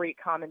that great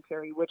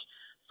commentary, which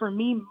for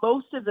me,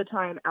 most of the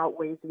time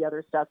outweighs the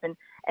other stuff. And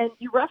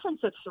you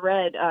referenced a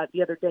thread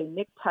the other day.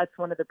 Nick Tutz,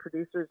 one of the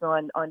producers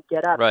on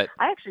Get Up. Right.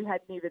 I actually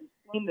hadn't even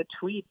seen the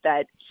tweet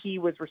that he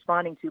was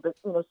responding to, but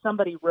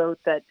somebody wrote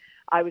that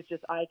I was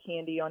just eye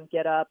candy on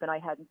Get Up and I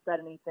hadn't said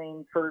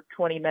anything for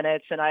 20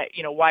 minutes, and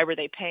why were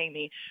they paying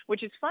me?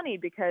 Which is funny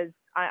because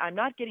I'm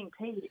not getting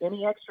paid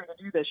any extra to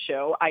do this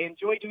show. I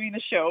enjoy doing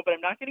the show, but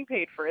I'm not getting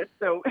paid for it.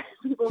 So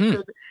people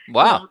should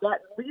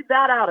leave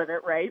that out of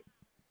it, right?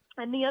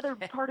 And the other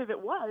part of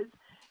it was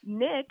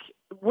Nick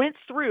went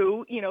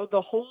through,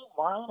 the whole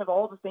line of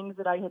all the things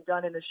that I had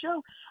done in the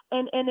show.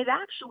 And it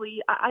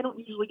actually, I don't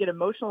usually get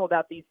emotional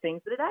about these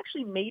things, but it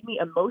actually made me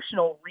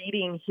emotional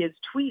reading his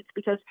tweets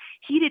because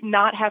he did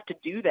not have to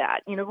do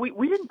that.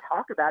 We didn't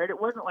talk about it. It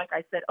wasn't like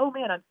I said, oh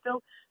man, I'm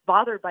so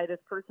bothered by this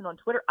person on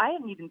Twitter. I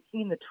hadn't even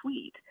seen the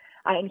tweet.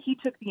 And he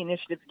took the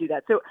initiative to do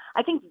that. So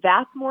I think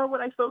that's more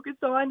what I focus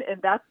on,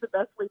 and that's the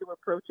best way to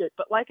approach it.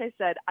 But like I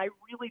said, I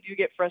really do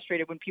get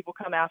frustrated when people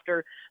come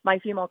after my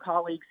female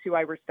colleagues who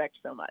I respect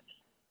so much.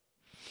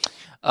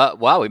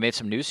 Wow, we made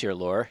some news here,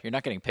 Laura. You're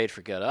not getting paid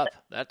for Get Up.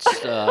 That's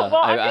well,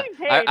 I'm getting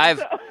paid.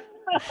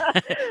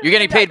 You're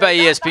getting paid by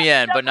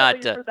ESPN, but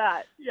not for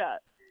that. Yeah,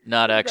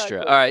 not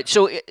extra. All right.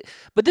 So,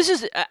 but this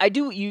is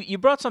you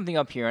brought something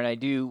up here, and I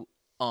do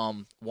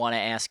want to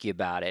ask you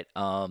about it.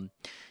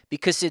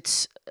 Because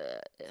it's,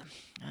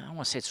 I don't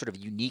want to say it's sort of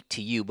unique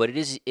to you, but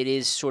it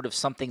is sort of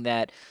something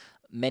that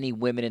many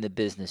women in the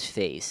business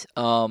face.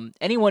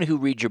 Anyone who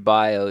reads your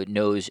bio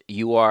knows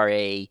you are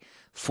a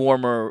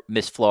former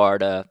Miss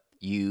Florida.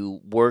 You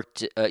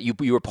worked, you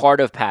were part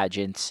of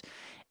pageants,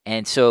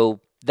 and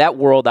so that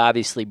world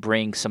obviously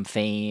brings some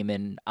fame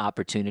and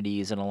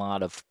opportunities and a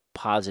lot of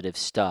positive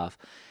stuff.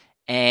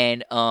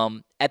 And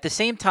at the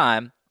same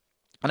time,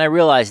 and I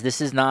realize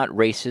this is not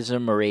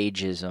racism or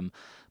ageism,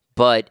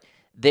 but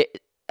the,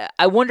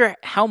 I wonder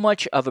how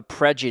much of a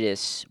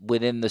prejudice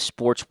within the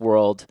sports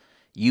world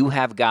you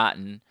have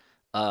gotten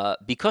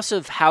because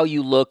of how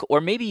you look, or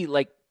maybe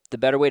like the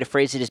better way to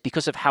phrase it is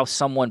because of how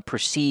someone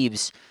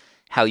perceives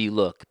how you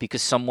look,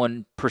 because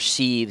someone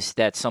perceives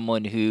that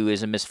someone who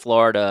is a Miss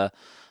Florida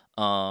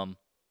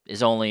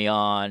is only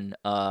on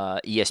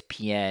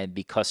ESPN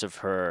because of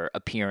her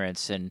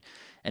appearance and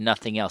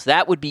nothing else.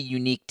 That would be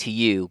unique to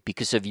you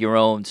because of your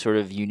own sort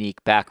of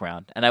unique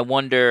background. And I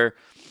wonder,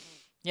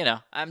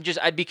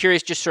 I'd be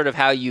curious just sort of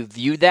how you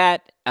view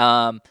that.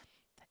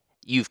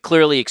 You've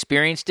clearly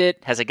experienced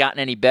it. Has it gotten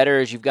any better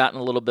as you've gotten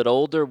a little bit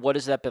older? What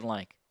has that been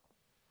like?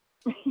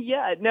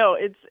 Yeah, no,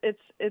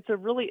 it's a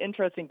really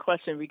interesting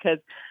question because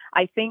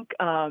I think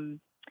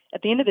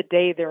at the end of the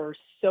day, there are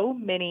so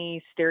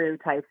many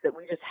stereotypes that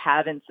we just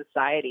have in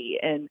society.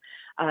 And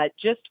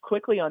just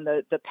quickly on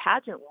the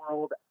pageant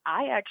world,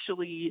 I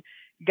actually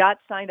got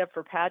signed up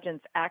for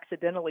pageants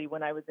accidentally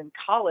when I was in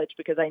college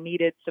because I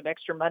needed some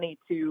extra money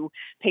to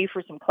pay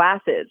for some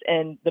classes.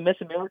 And the Miss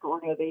America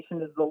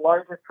organization is the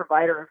largest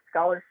provider of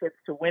scholarships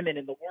to women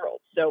in the world.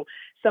 So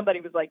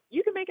somebody was like,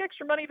 you can make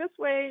extra money this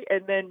way.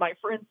 And then my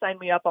friend signed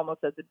me up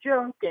almost as a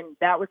joke. And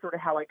that was sort of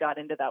how I got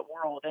into that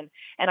world. And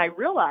I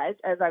realized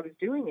as I was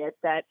doing it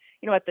that,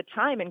 at the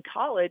time in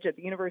college at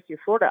the University of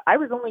Florida, I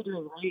was only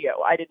doing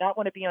radio. I did not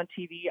want to be on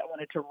TV. I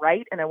wanted to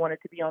write and I wanted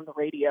to be on the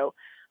radio.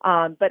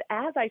 But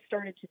as I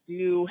started to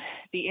do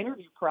the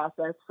interview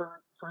process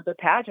for the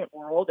pageant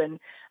world and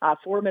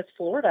for Miss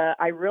Florida,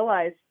 I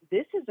realized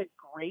this is a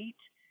great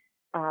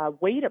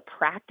way to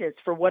practice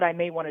for what I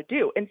may want to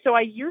do. And so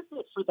I used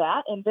it for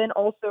that and then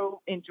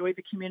also enjoyed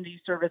the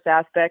community service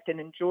aspect and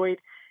enjoyed,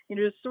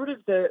 sort of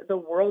the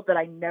world that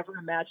I never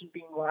imagined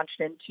being launched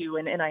into.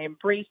 And I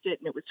embraced it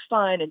and it was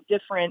fun and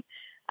different.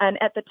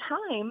 And at the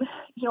time,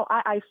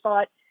 I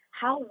thought,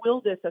 how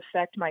will this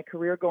affect my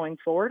career going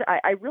forward?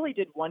 I really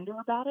did wonder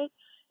about it.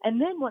 And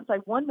then once I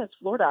won Miss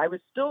Florida, I was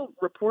still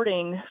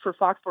reporting for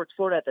Fox Sports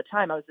Florida at the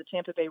time. I was the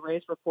Tampa Bay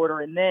Rays reporter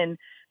and then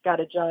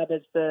got a job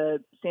as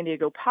the San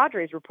Diego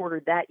Padres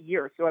reporter that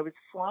year. So I was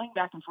flying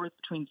back and forth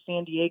between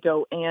San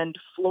Diego and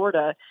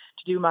Florida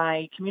to do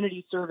my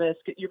community service.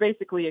 You're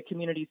basically a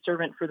community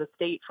servant for the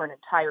state for an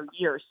entire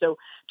year. So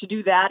to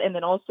do that and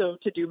then also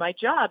to do my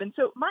job. And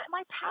so my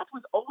path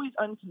was always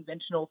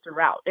unconventional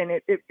throughout. And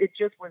it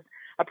just was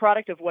a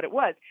product of what it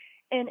was.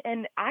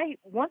 And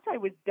once I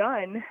was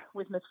done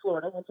with Miss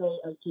Florida, once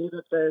I gave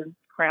up the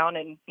crown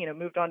and,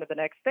 moved on to the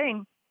next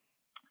thing,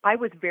 I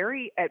was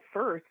very, at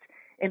first,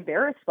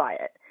 embarrassed by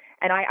it.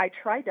 And I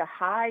tried to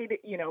hide,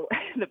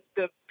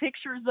 the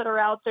pictures that are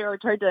out there.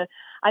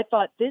 I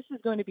thought this is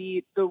going to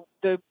be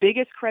the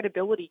biggest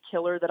credibility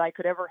killer that I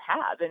could ever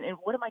have. And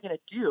what am I going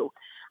to do?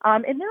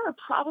 And there are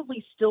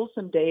probably still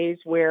some days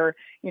where,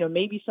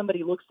 maybe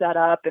somebody looks that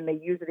up and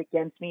they use it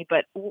against me.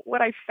 But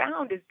what I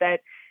found is that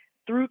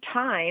through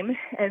time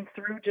and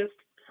through just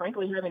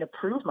frankly having to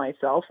prove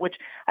myself, which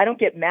I don't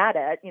get mad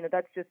at,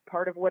 that's just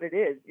part of what it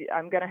is.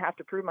 I'm going to have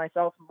to prove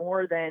myself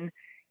more than,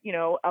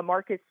 a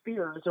Marcus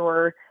Spears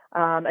or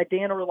a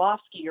Dan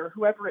Orlovsky or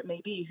whoever it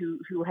may be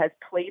who has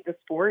played the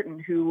sport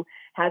and who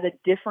has a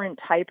different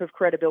type of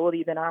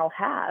credibility than I'll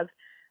have.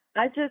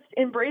 I just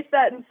embraced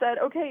that and said,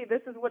 okay,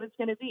 this is what it's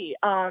going to be.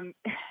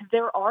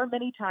 There are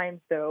many times,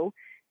 though,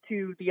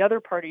 to the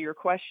other part of your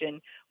question,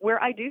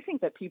 where I do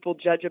think that people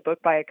judge a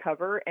book by a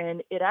cover,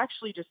 and it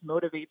actually just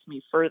motivates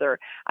me further.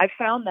 I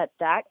found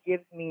that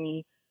gives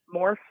me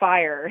more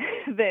fire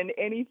than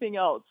anything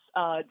else,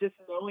 just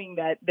knowing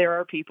that there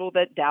are people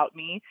that doubt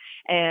me.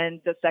 And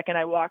the second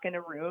I walk in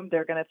a room,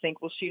 they're going to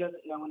think, well, she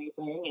doesn't know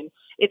anything. And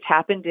it's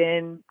happened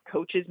in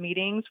coaches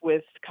meetings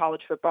with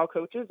college football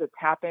coaches. It's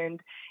happened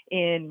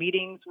in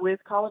meetings with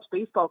college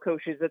baseball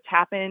coaches. It's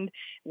happened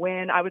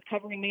when I was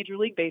covering Major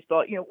League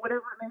Baseball, whatever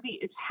it may be.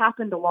 It's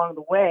happened along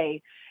the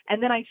way.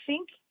 And then I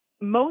think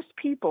most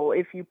people,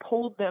 if you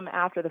polled them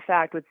after the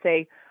fact, would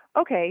say,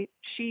 okay,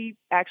 she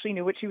actually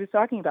knew what she was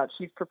talking about.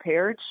 She's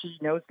prepared. She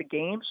knows the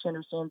game. She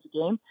understands the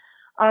game.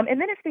 And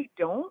then if they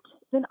don't,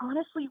 then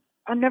honestly,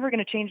 I'm never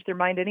going to change their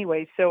mind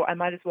anyway, so I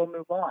might as well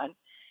move on.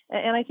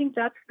 And I think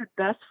that's the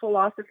best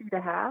philosophy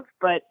to have.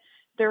 But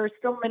there are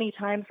still many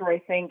times where I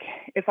think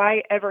if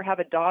I ever have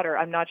a daughter,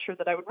 I'm not sure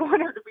that I would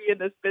want her to be in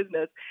this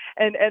business.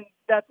 And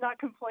that's not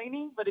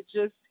complaining, but it's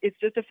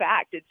just a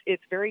fact.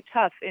 It's very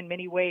tough in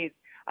many ways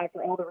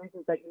for all the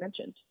reasons that you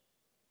mentioned.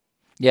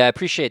 Yeah, I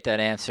appreciate that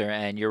answer,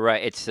 and you're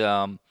right. It's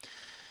every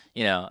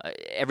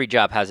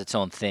job has its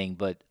own thing,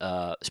 but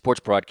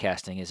sports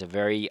broadcasting is a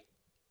very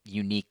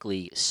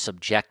uniquely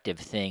subjective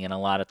thing, and a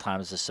lot of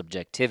times the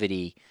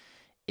subjectivity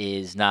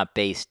is not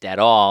based at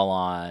all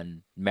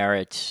on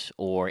merit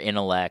or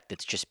intellect.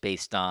 It's just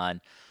based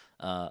on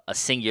a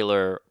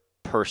singular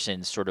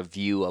person's sort of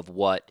view of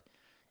what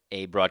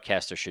a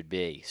broadcaster should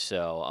be.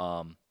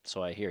 So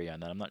I hear you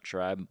on that. I'm not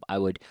sure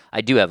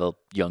I do have a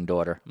young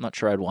daughter. I'm not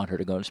sure I'd want her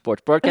to go into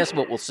sports broadcasting,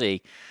 but we'll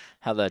see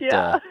how that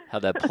Yeah. how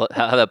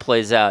that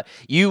plays out.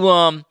 You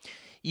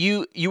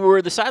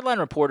were the sideline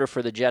reporter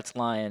for the Jets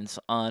Lions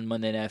on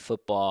Monday Night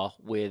Football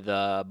with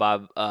Beth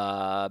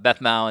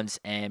Mowins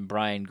and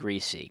Brian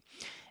Greasy.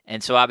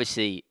 And so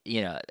obviously,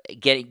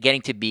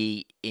 getting to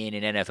be in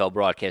an NFL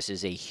broadcast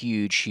is a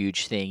huge,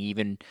 huge thing,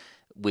 even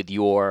with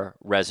your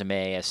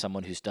resume as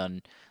someone who's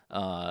done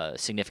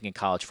significant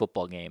college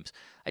football games.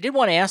 I did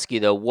want to ask you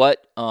though,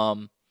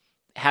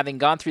 having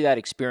gone through that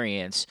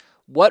experience,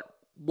 what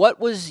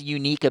was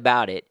unique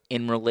about it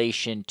in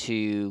relation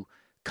to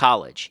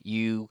college?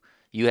 You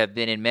have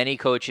been in many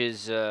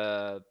coaches'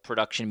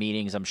 production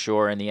meetings, I'm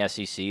sure, in the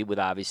SEC with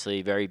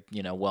obviously very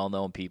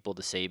well-known people,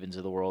 the Sabans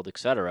of the world, et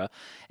cetera.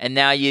 And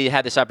now you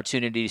had this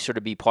opportunity to sort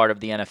of be part of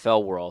the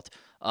NFL world.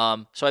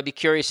 So I'd be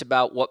curious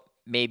about what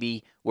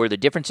maybe were the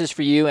differences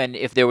for you, and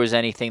if there was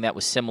anything that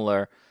was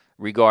similar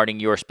regarding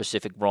your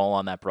specific role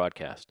on that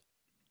broadcast.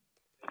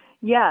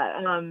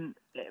 Yeah.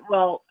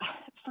 Well,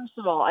 first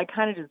of all, I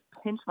kind of just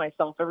pinch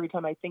myself every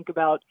time I think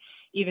about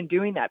even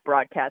doing that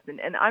broadcast.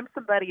 And I'm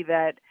somebody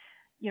that,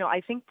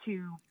 I think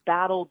to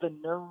battle the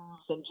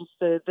nerves and just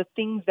the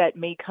things that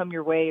may come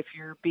your way if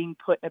you're being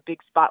put in a big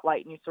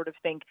spotlight and you sort of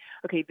think,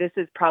 okay, this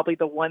is probably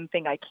the one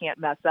thing I can't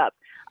mess up.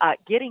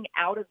 Getting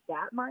out of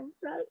that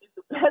mindset is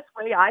the best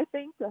way, I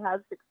think, to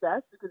have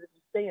success, because if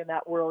you stay in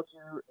that world,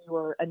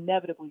 you're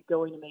inevitably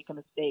going to make a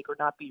mistake or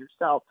not be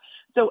yourself.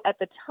 So at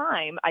the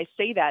time, I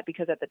say that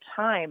because at the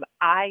time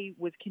I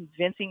was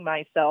convincing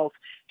myself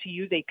to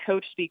use a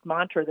coach speak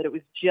mantra that it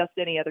was just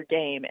any other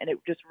game and it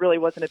just really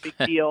wasn't a big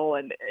deal.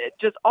 And it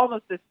just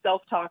almost this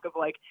self-talk of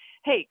like,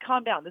 hey,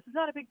 calm down. This is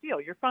not a big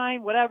deal. You're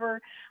fine, whatever.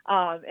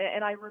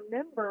 And I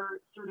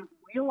remember sort of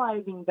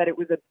realizing that it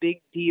was a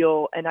big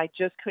deal and I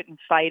just couldn't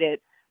fight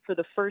it for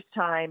the first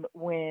time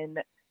when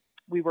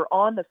we were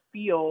on the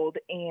field,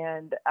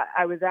 and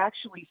I was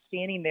actually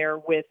standing there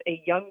with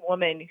a young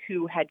woman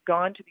who had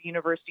gone to the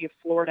University of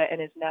Florida and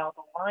is now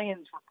the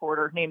Lions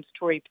reporter. Her name's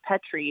Tori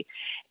Petrie.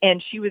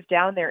 And she was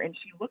down there and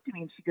she looked at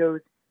me and she goes,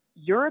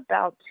 "You're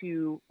about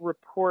to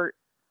report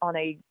on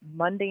a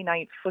Monday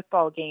night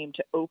football game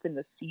to open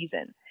the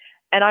season."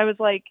 And I was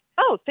like,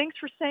 "Oh, thanks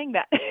for saying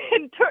that."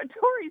 And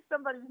Tori's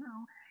somebody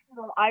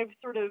who, I've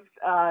sort of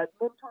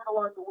mentored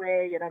along the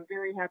way, and I'm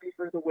very happy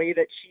for the way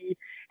that she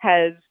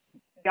has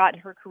gotten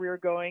her career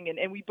going.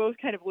 And we both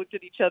kind of looked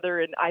at each other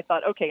and I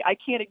thought, okay, I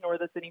can't ignore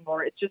this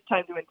anymore. It's just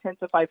time to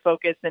intensify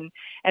focus and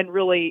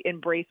really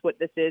embrace what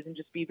this is and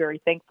just be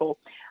very thankful.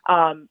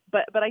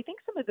 But I think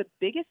some of the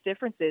biggest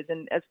differences,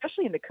 and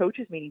especially in the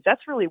coaches meetings,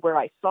 that's really where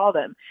I saw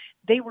them.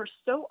 They were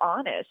so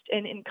honest.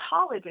 And in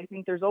college, I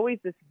think there's always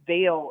this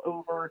veil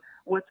over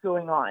what's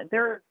going on.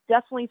 There are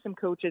definitely some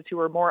coaches who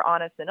are more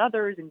honest than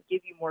others and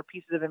give you more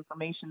pieces of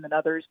information than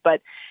others.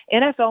 But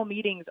NFL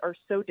meetings are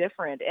so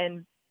different.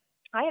 And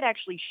I had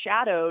actually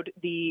shadowed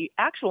the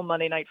actual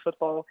Monday Night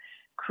Football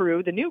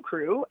crew, the new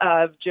crew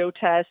of Joe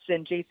Tess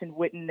and Jason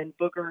Witten and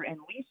Booger and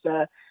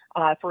Lisa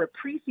for a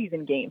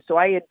preseason game. So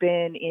I had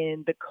been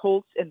in the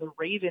Colts and the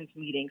Ravens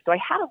meeting. So I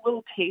had a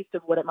little taste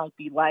of what it might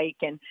be like,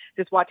 and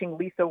just watching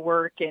Lisa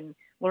work and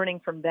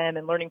learning from them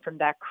and learning from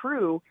that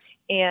crew.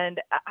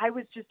 And I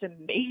was just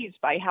amazed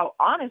by how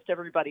honest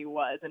everybody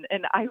was.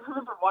 And I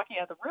remember walking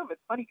out of the room. It's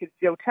funny because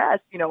Joe Tess,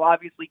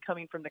 obviously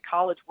coming from the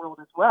college world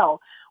as well,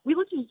 we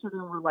looked at each other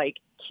and were like,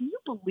 can you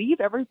believe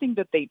everything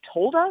that they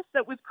told us?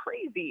 That was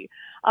crazy.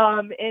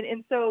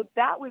 And so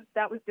that was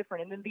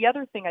different. And then the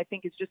other thing I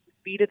think is just the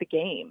speed of the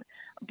game.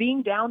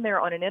 Being down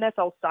there on an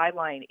NFL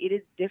sideline, it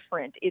is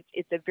different.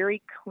 It's a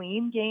very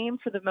clean game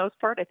for the most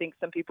part. I think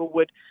some people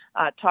would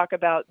talk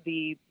about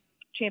the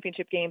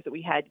championship games that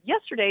we had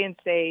yesterday and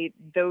say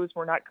those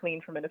were not clean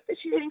from an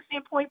officiating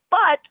standpoint,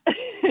 but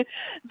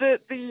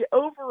the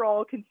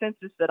overall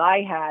consensus that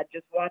I had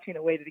just watching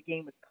the way that the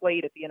game was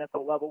played at the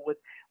NFL level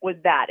was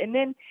that. And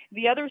then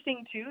the other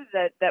thing too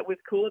that was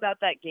cool about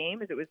that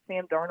game is it was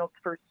Sam Darnold's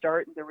first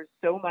start, and there was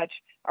so much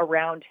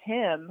around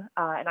him,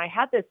 and I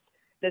had this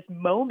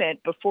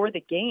moment before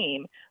the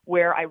game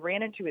where I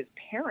ran into his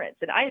parents,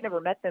 and I had never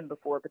met them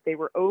before, but they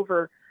were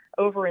over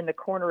in the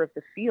corner of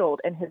the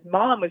field, and his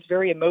mom was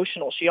very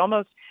emotional. She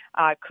almost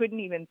couldn't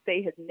even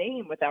say his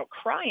name without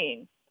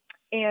crying.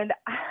 And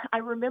I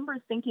remember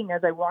thinking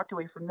as I walked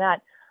away from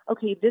that,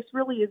 okay, this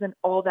really isn't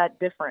all that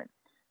different.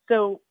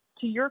 So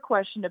to your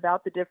question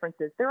about the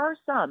differences, there are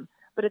some,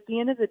 but at the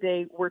end of the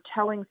day, we're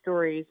telling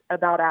stories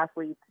about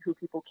athletes who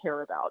people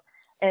care about.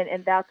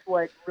 And that's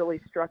what really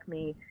struck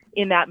me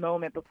in that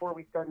moment before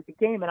we started the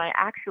game. And I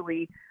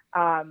actually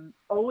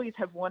always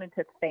have wanted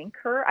to thank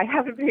her. I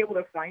haven't been able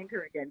to find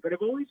her again, but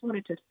I've always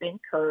wanted to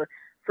thank her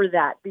for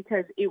that,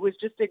 because it was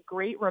just a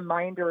great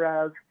reminder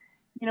of,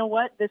 you know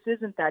what, this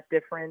isn't that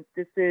different.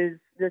 This is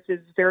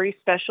very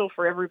special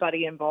for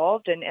everybody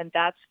involved, and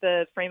that's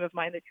the frame of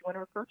mind that you want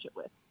to approach it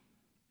with.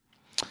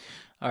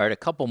 All right, a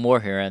couple more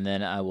here, and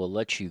then I will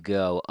let you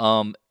go.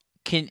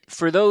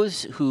 For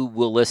those who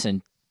will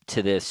listen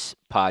to this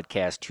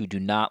podcast who do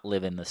not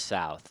live in the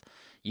South,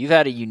 you've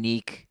had a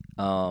unique,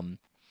 sort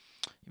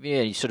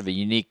of a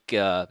unique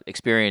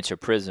experience or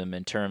prism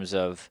in terms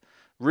of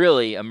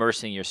really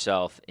immersing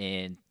yourself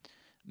in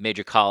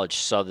major college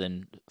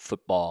Southern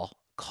football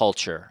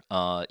culture.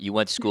 You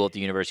went to school at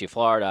the University of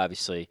Florida,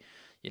 obviously,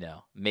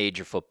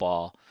 major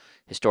football,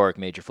 historic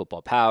major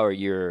football power.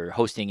 You're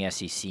hosting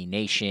SEC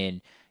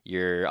Nation.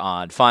 You're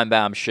on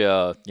Feinbaum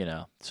show,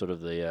 sort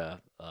of the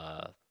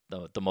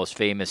most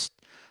famous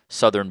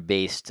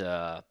Southern-based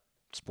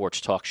sports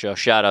talk show.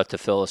 Shout out to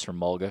Phyllis from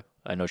Mulga.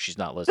 I know she's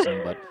not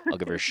listening, but I'll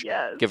give her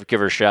yes. give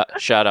her a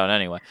shout out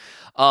anyway.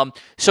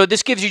 So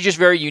this gives you just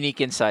very unique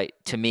insight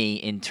to me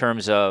in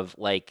terms of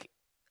like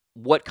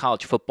what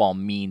college football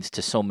means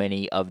to so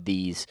many of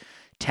these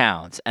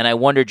towns. And I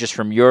wonder, just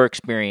from your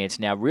experience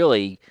now,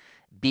 really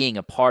being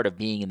a part of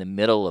being in the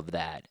middle of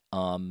that,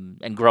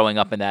 and growing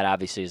up in that,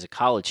 obviously, as a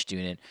college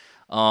student,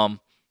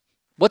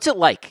 what's it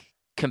like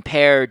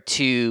compared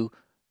to,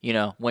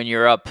 when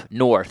you're up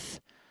north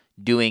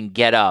doing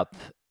Get Up,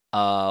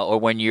 or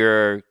when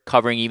you're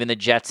covering even the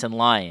Jets and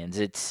Lions?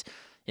 It's,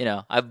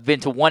 I've been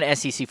to one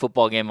SEC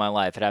football game in my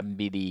life. It happened to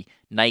be the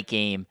night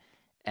game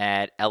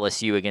at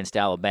LSU against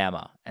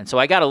Alabama. And so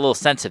I got a little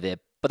sense of it,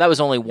 but that was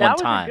only one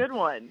time. That was a good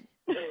one.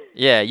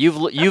 Yeah, you've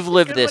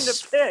lived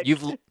this.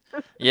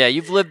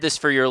 You've lived this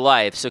for your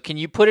life. So can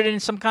you put it in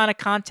some kind of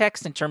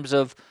context in terms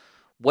of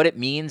what it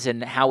means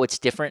and how it's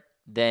different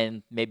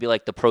than maybe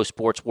like the pro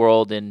sports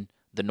world in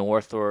the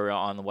North or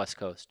on the West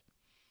Coast?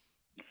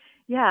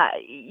 Yeah,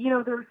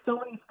 there are so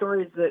many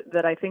stories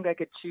that I think I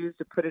could choose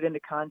to put it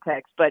into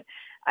context, but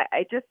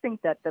I just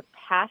think that the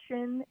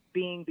passion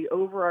being the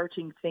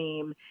overarching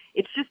theme,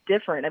 it's just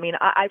different. I mean,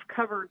 I've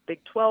covered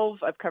Big 12,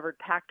 I've covered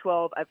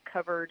Pac-12, I've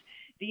covered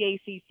the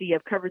ACC,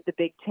 I've covered the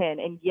Big Ten,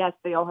 and yes,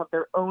 they all have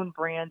their own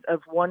brands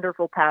of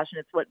wonderful passion.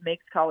 It's what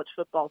makes college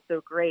football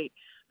so great.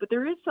 But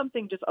there is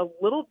something just a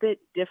little bit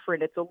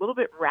different. It's a little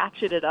bit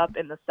ratcheted up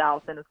in the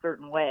South in a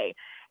certain way.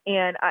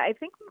 And I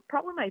think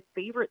probably my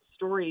favorite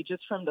story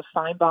just from the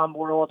Feinbaum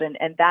world and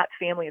that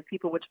family of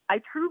people, which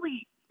I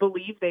truly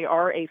believe they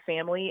are a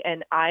family,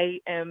 and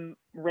I am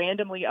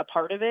randomly a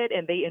part of it,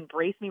 and they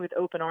embrace me with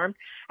open arms.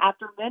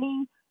 After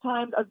many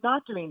times of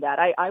not doing that,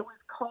 I was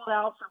called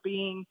out for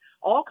being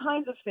all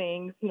kinds of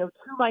things, to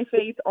my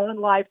face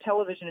on live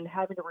television, and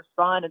having to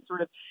respond and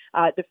sort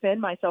of defend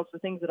myself for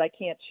things that I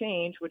can't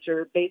change, which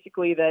are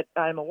basically that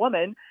I'm a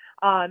woman.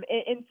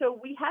 And so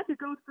we had to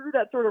go through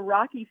that sort of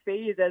rocky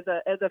phase as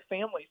a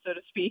family, so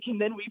to speak,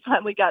 and then we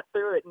finally got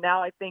through it. And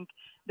now I think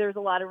there's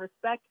a lot of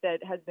respect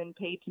that has been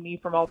paid to me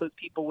from all those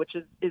people, which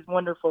is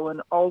wonderful,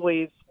 and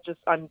always just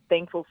I'm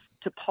thankful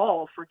to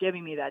Paul for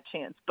giving me that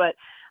chance. But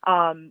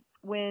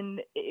when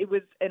it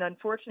was an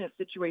unfortunate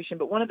situation,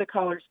 but one of the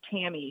callers,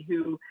 Tammy,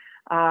 who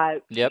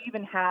she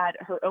even had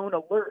her own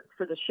alert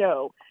for the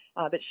show,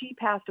 but she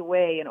passed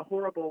away in a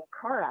horrible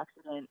car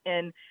accident.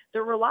 And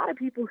there were a lot of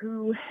people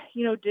who,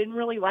 didn't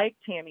really like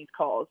Tammy's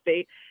calls.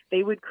 They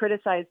would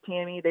criticize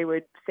Tammy. They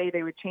would say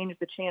they would change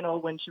the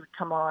channel when she would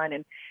come on,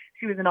 and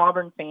she was an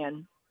Auburn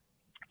fan.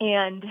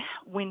 And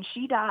when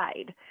she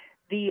died,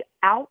 the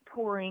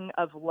outpouring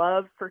of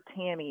love for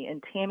Tammy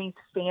and Tammy's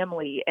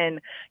family, and,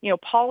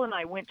 Paul and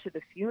I went to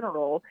the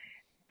funeral.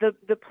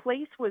 The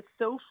place was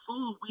so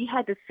full, we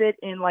had to sit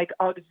in like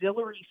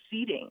auxiliary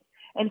seating,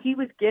 and he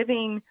was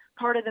giving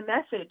part of the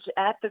message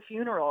at the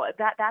funeral.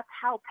 That's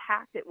how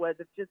packed it was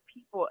of just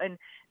people, and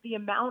the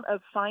amount of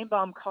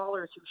Feinbaum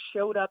callers who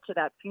showed up to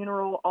that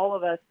funeral. All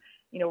of us,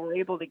 were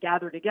able to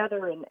gather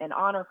together and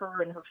honor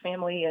her and her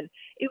family. And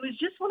it was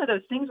just one of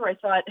those things where I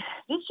thought,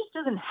 this just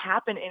doesn't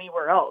happen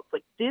anywhere else.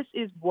 Like, this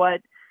is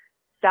what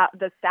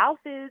the South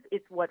is.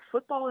 It's what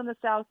football in the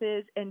South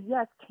is. And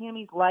yes,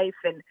 Tammy's life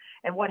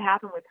and what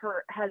happened with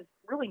her has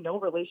really no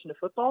relation to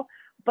football,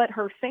 but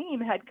her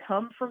fame had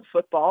come from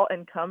football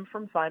and come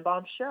from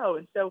Feinbaum's show.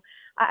 And so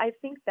I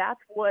think that's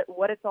what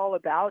it's all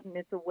about. And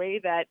it's a way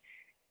that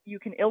you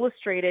can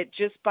illustrate it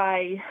just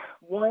by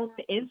one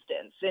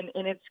instance.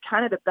 And it's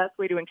kind of the best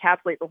way to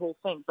encapsulate the whole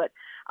thing. But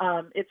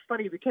it's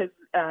funny because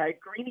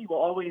Greeny will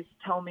always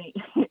tell me,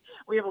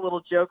 we have a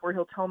little joke where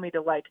he'll tell me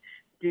to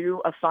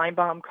do a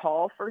Feinbaum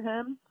call for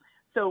him.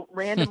 So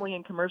randomly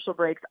in commercial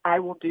breaks, I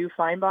will do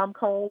Feinbaum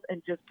calls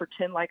and just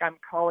pretend like I'm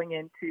calling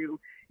in to,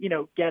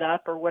 Get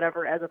Up or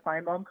whatever as a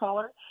Feinbaum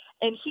caller.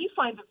 And he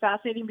finds it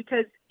fascinating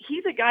because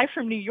he's a guy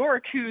from New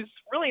York who's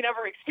really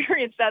never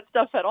experienced that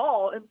stuff at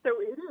all. And so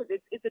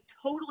it's a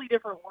totally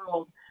different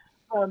world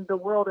from the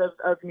world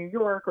of New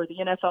York or the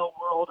NFL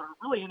world or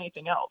really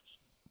anything else.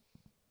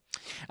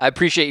 I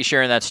appreciate you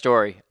sharing that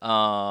story.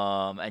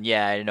 And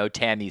yeah, I know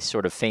Tammy's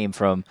sort of fame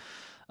from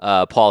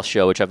Paul's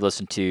show, which I've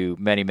listened to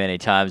many, many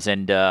times.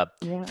 And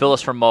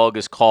Phyllis from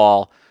Mulga's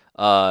call,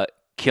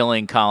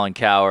 killing Colin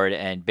Cowherd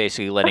and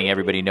basically letting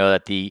everybody know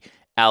that the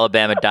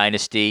Alabama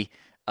dynasty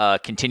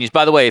continues.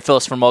 By the way,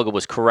 Phyllis Formolga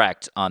was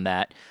correct on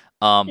that.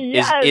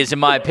 Yes. Is in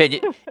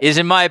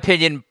my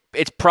opinion,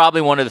 it's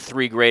probably one of the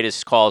 3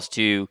 greatest calls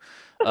to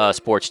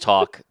sports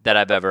talk that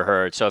I've ever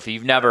heard. So if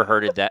you've never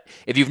heard that,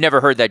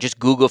 just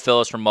Google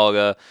Phyllis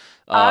Formolga,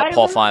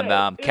 Paul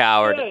Feinbaum,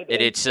 Coward.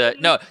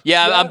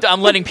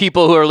 I'm letting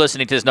people who are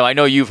listening to this know. I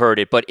know you've heard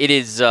it, but it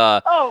is.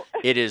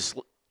 It is.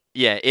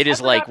 Yeah, it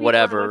is like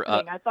whatever.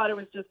 I thought it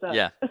was just us.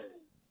 Yeah.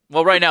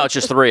 Well, right now it's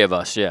just 3 of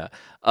us. Yeah.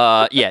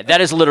 That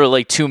is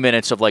literally like 2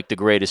 minutes of like the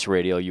greatest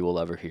radio you will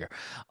ever hear.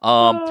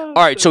 All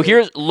right. So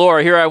here's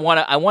Laura. Here I want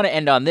to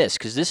end on this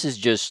because this is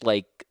just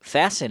like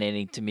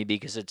fascinating to me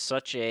because it's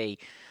such a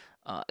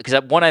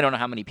because one, I don't know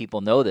how many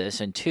people know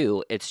this, and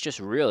 2, it's just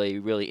really,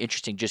 really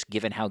interesting just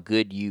given how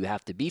good you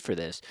have to be for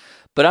this.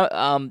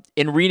 But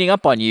in reading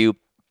up on you,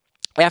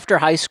 after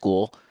high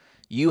school,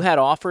 you had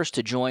offers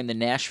to join the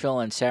Nashville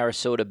and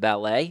Sarasota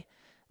Ballet.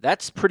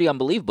 That's pretty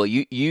unbelievable.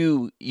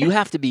 You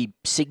have to be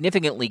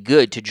significantly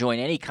good to join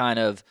any kind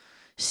of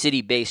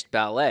city-based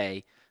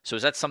ballet. So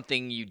is that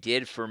something you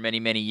did for many,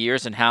 many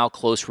years, and how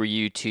close were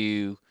you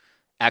to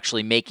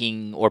actually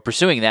making or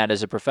pursuing that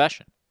as a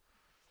profession?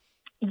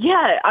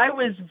 Yeah, I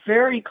was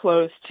very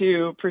close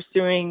to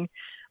pursuing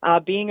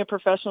being a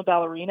professional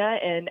ballerina,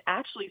 and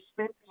actually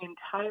spent the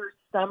entire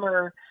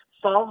summer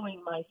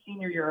following my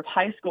senior year of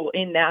high school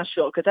in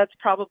Nashville, because that's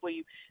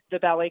probably the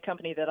ballet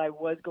company that I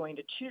was going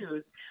to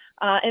choose.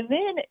 And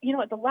then,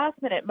 at the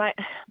last minute,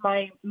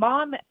 my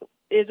mom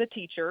is a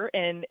teacher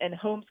and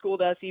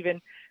homeschooled us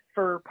even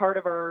for part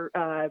of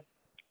our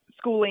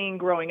schooling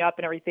growing up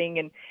and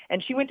everything.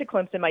 And she went to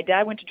Clemson. My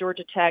dad went to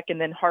Georgia Tech and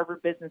then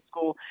Harvard Business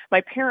School.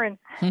 My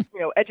parents,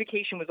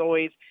 education was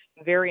always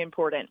very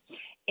important.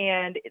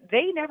 And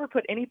they never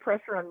put any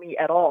pressure on me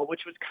at all,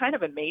 which was kind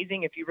of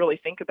amazing if you really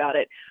think about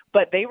it.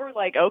 But they were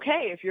like,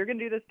 okay, if you're going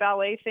to do this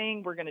ballet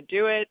thing, we're going to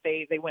do it.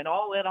 They went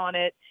all in on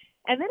it.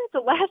 And then at the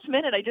last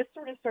minute, I just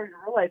sort of started to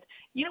realize,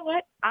 you know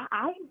what,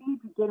 I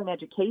need to get an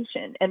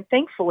education. And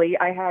thankfully,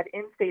 I had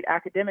in-state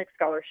academic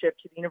scholarship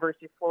to the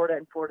University of Florida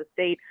and Florida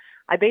State.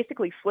 I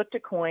basically flipped a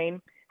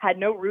coin, had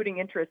no rooting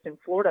interest in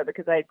Florida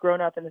because I had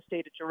grown up in the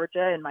state of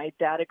Georgia and my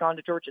dad had gone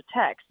to Georgia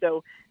Tech.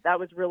 So that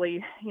was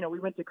really, we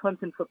went to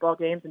Clemson football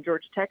games and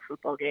Georgia Tech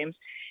football games.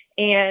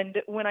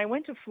 And when I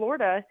went to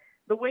Florida,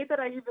 the way that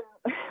I even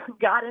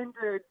got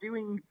into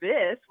doing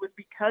this was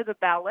because of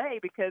ballet,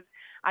 because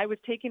I was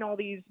taking all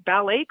these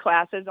ballet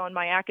classes on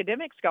my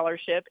academic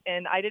scholarship,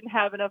 and I didn't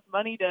have enough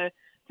money to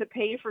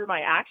pay for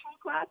my actual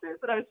classes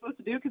that I was supposed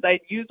to do because I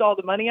had used all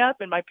the money up,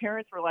 and my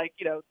parents were like,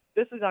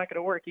 this is not going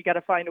to work. You got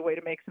to find a way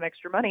to make some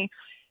extra money.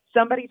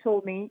 Somebody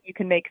told me you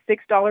can make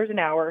 $6 an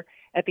hour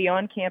at the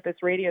on-campus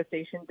radio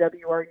station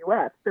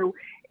WRUF. So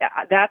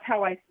that's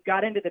how I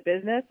got into the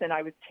business, and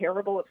I was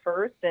terrible at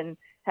first and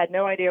had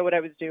no idea what I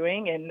was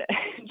doing, and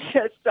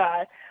just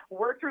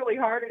worked really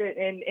hard at it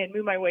and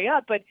moved my way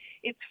up. But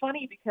it's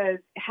funny because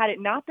had it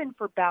not been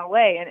for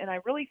ballet, and I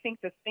really think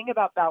the thing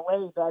about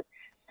ballet that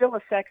still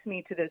affects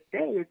me to this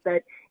day is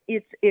that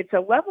it's a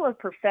level of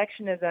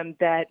perfectionism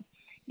that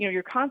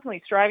you're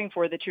constantly striving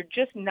for that you're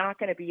just not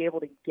going to be able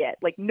to get.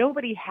 Like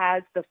nobody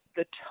has the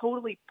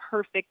totally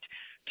perfect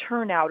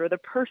turnout or the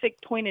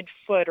perfect pointed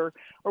foot or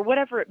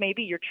whatever it may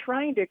be. You're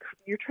trying to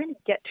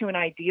get to an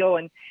ideal,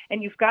 and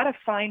you've got to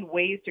find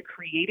ways to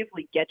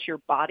creatively get your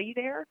body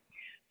there.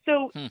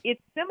 So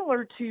it's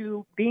similar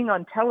to being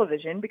on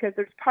television, because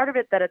there's part of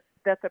it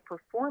that's a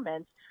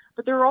performance,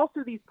 but there are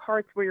also these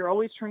parts where you're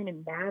always trying to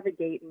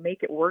navigate and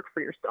make it work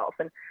for yourself.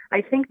 And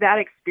I think that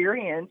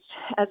experience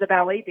as a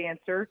ballet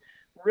dancer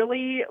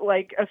really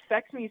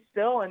affects me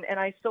still, and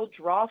I still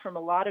draw from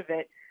a lot of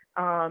it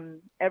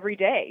every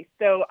day.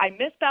 So I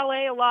miss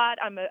ballet a lot.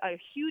 I'm a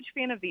huge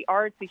fan of the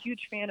arts, a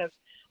huge fan of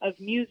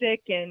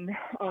music and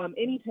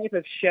any type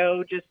of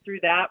show just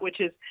through that, which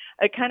is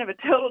a kind of a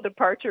total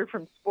departure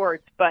from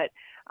sports. But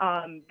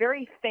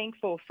very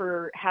thankful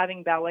for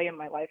having ballet in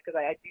my life, because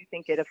I do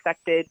think it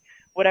affected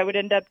what I would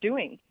end up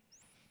doing.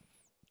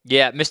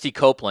 Yeah, Misty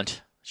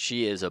Copeland.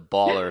 She is a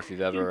baller if you've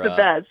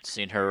ever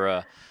seen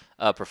her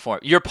perform.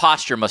 Your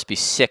posture must be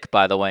sick,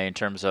 by the way, in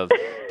terms of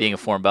being a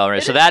former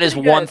ballerina. So that is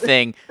one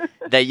thing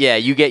that,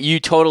 you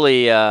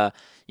totally,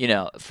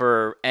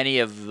 for any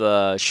of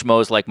the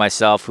schmoes like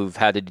myself who've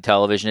had to do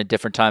television at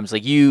different times,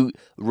 like you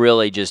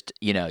really just,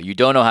 you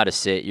don't know how to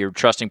sit. You're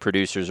trusting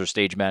producers or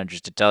stage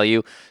managers to tell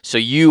you. So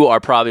you are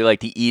probably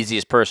like the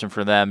easiest person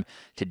for them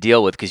to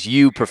deal with, because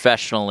you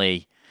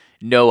professionally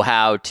know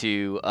how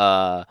to,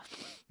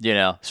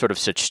 sort of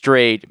sit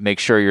straight, make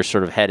sure your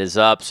sort of head is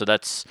up. So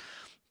that's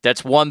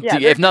one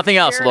thing. If nothing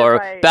else,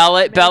 Laura,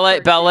 ballet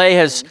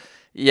has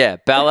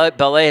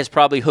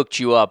probably hooked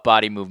you up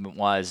body movement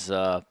wise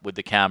with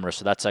the camera.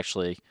 So that's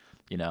actually,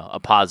 a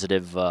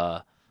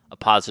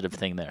positive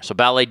thing there. So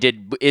ballet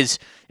is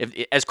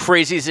as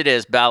crazy as it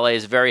is, ballet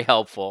is very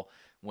helpful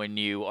when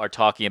you are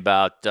talking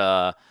about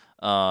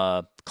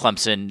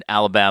Clemson,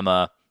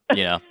 Alabama,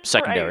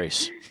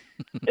 secondaries.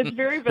 Right. It's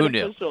very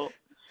beneficial.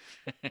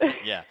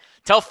 Yeah.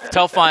 Tell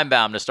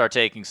Feinbaum to start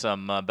taking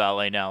some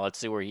ballet now. Let's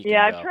see where he can go.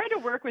 Yeah, I've tried to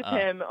work with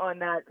him on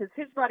that because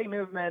his body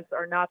movements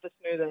are not the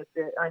smoothest.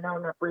 I know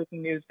I'm not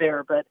breaking news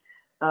there, but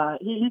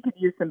he could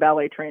use some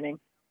ballet training.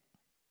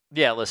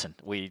 Yeah, listen,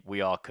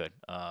 we all could,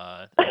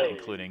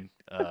 including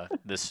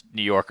this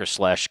New Yorker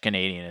 /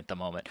 Canadian at the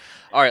moment.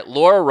 All right,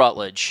 Laura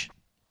Rutledge.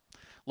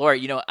 Laura,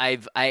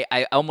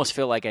 I almost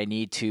feel like I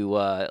need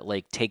to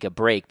take a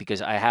break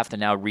because I have to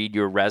now read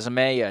your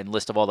resume and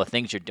list of all the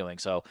things you're doing.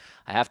 So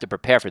I have to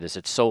prepare for this.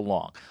 It's so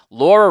long.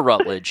 Laura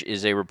Rutledge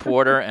is a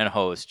reporter and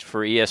host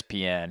for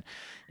ESPN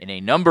in a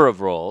number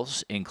of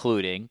roles,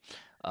 including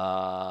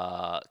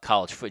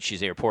college foot.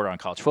 She's a reporter on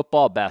college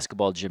football,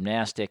 basketball,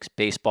 gymnastics,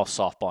 baseball,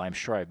 softball. I'm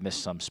sure I've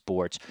missed some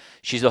sports.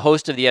 She's the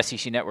host of the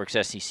SEC Network's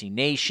SEC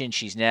Nation.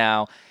 She's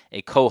now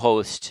a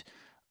co-host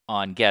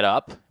on Get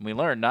Up. We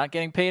learned not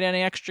getting paid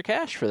any extra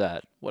cash for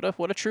that. What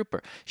a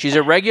trooper. She's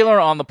a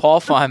regular on the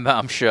Paul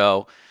Feinbaum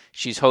Show.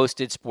 She's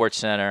hosted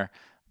SportsCenter,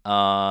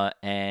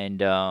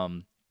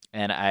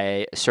 and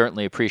I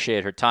certainly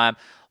appreciate her time.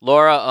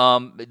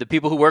 Laura, the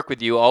people who work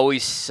with you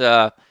always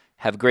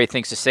have great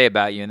things to say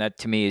about you, and that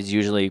to me is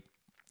usually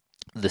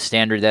the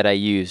standard that I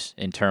use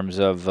in terms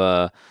of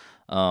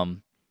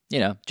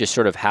just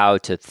sort of how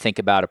to think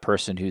about a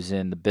person who's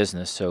in the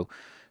business. So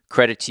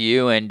credit to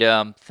you,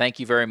 and thank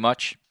you very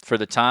much for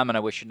the time, and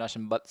I wish you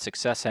nothing but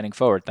success heading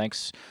forward.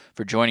 Thanks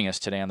for joining us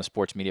today on the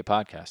Sports Media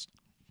Podcast.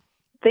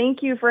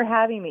 Thank you for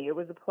having me. It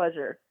was a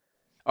pleasure.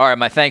 All right,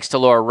 my thanks to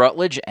Laura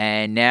Rutledge,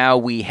 and now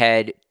we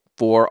head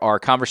for our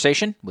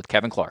conversation with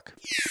Kevin Clark.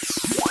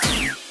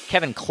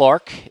 Kevin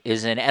Clark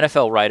is an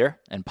NFL writer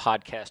and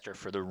podcaster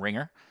for The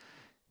Ringer.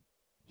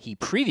 He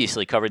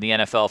previously covered the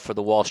NFL for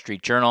the Wall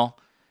Street Journal.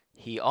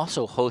 He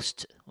also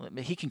hosts,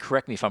 he can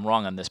correct me if I'm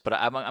wrong on this, but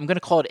I'm going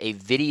to call it a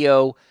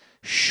video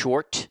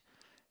short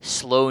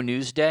slow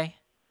news day.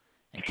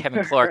 And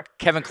Kevin Clark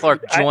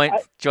joined.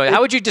 How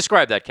would you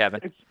describe that,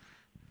 Kevin?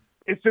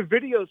 It's a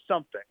video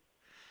something.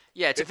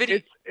 Yeah, it's a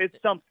video. It's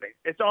something.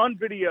 It's on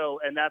video,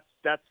 and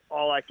that's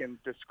all I can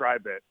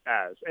describe it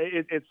as.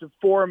 It's a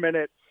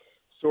 4-minute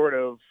sort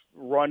of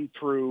run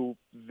through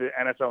the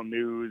NFL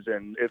news,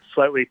 and it's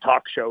slightly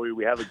talk showy.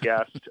 We have a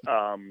guest.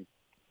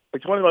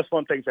 It's one of the most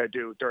fun things I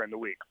do during the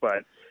week,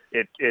 but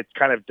it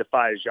kind of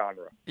defies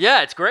genre.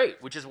 Yeah, it's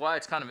great, which is why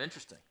it's kind of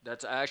interesting.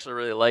 I actually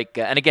really like.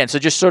 And again, so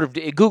just sort of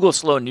Google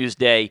Slow News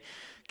Day,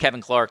 Kevin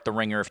Clark, The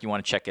Ringer, if you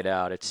want to check it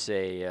out. It's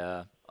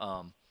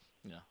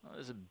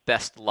it's a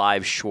best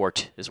live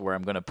short is where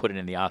I'm going to put it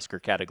in the Oscar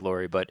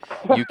category, but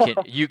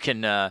you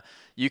can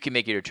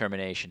make your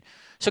determination.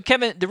 So,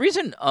 Kevin, the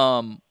reason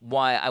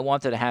why I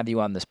wanted to have you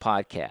on this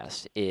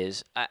podcast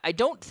is I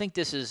don't think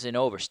this is an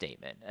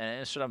overstatement,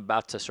 and it's what I'm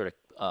about to sort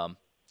of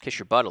kiss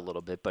your butt a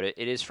little bit, but it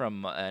is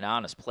from an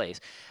honest place.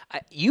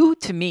 You,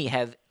 to me,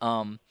 have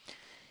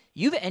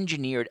you've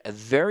engineered a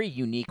very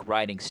unique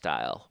writing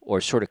style or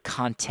sort of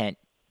content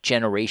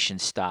generation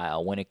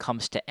style when it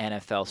comes to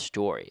NFL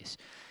stories.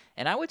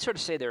 And I would sort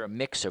of say they're a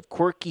mix of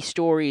quirky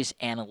stories,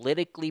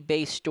 analytically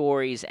based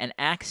stories, and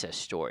access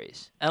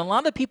stories. And a lot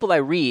of the people I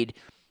read,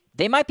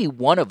 they might be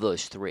one of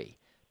those three,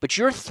 but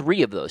you're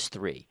three of those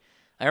three.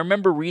 I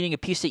remember reading a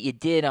piece that you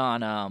did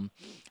on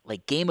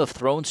Game of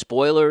Thrones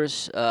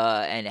spoilers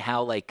and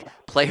how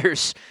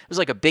players, it was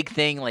a big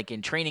thing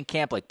in training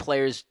camp,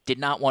 players did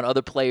not want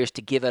other players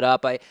to give it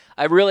up. I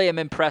really am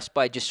impressed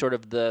by just sort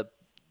of the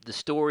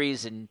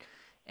stories and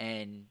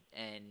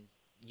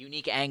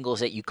unique angles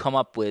that you come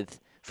up with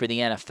for the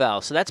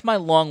NFL. So that's my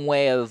long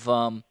way of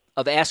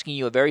asking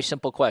you a very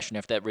simple question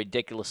after that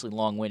ridiculously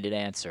long-winded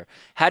answer.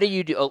 How do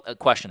you do a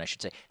question, I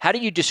should say. How do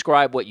you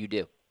describe what you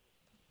do?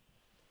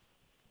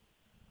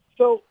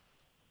 So,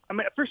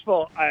 first of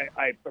all,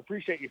 I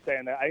appreciate you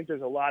saying that. I think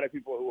there's a lot of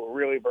people who are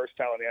really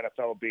versatile in the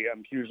NFL.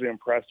 I'm hugely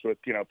impressed with,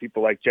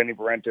 people like Jenny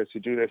Barentis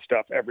who do this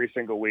stuff every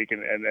single week,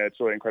 and it's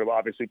really incredible.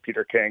 Obviously,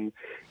 Peter King.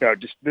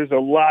 There's a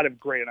lot of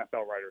great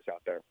NFL writers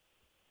out there.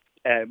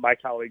 And my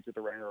colleagues at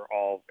The Ringer are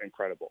all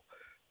incredible.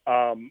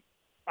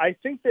 I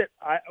think that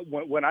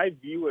when I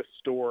view a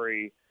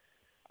story,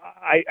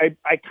 I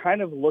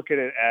kind of look at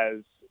it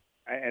as,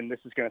 and this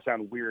is going to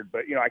sound weird,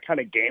 but, I kind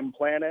of game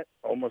plan it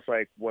almost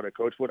like what a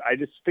coach would. I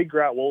just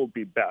figure out what would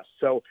be best.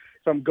 So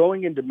if I'm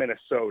going into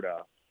Minnesota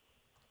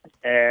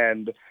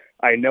and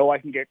I know I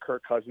can get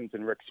Kirk Cousins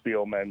and Rick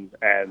Spielman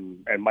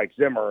and Mike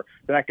Zimmer,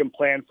 then I can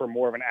plan for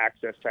more of an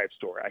access type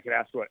story. I can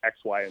ask about X,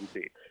 Y, and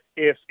Z.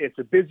 If it's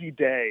a busy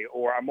day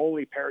or I'm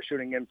only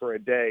parachuting in for a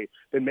day,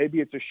 then maybe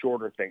it's a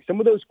shorter thing. Some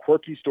of those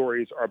quirky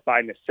stories are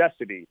by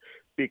necessity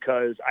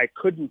because I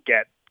couldn't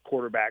get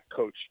quarterback,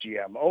 coach,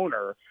 GM,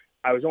 owner.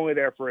 I was only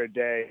there for a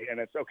day,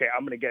 and it's, okay,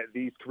 I'm going to get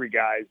these three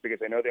guys because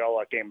I know they all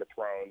like Game of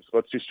Thrones.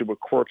 Let's just do a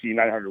quirky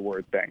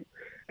 900-word thing.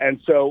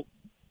 And so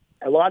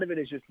a lot of it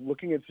is just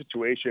looking at the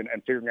situation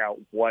and figuring out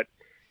what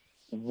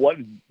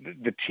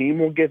the team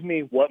will give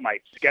me, what my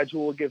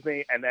schedule will give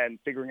me, and then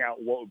figuring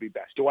out what would be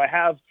best. Do I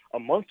have a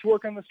month to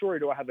work on the story, or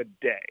do I have a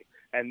day?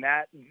 And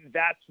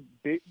that's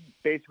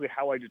basically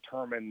how I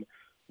determine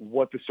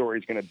what the story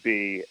is going to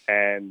be,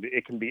 and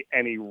it can be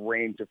any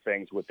range of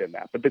things within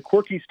that. But the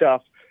quirky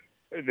stuff,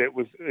 that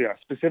was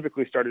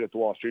specifically started at the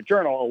Wall Street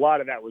Journal, a lot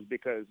of that was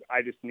because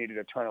I just needed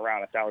to turn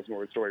around a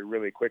 1,000-word story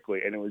really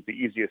quickly, and it was the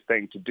easiest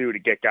thing to do to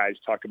get guys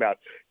to talk about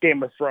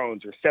Game of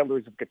Thrones or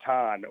Settlers of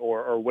Catan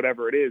or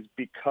whatever it is,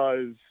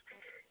 because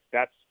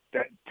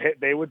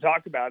they would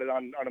talk about it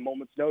on a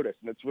moment's notice,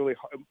 and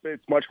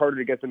it's much harder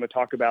to get them to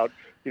talk about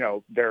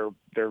their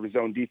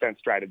zone defense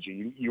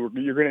strategy. You're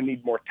going to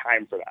need more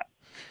time for that.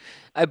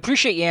 I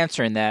appreciate you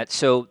answering that.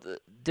 So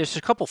there's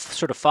a couple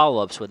sort of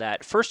follow-ups with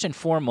that. First and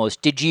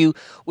foremost,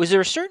 was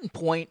there a certain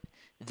point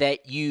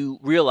that you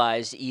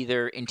realized,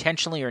 either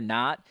intentionally or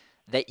not,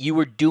 that you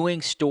were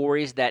doing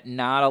stories that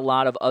not a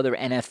lot of other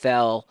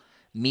NFL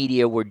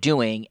media were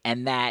doing,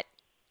 and that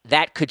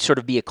could sort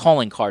of be a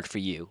calling card for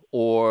you,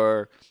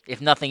 or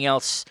if nothing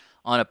else,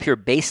 on a pure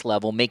base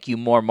level, make you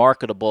more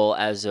marketable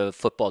as a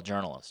football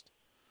journalist?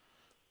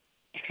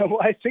 Well,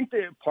 I think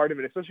that part of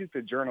it, especially with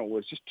the Journal,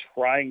 was just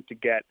trying to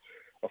get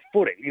a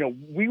footing.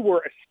 We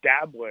were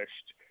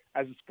established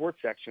as a sports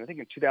section, I think,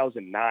 in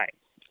 2009,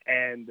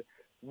 and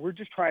we're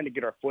just trying to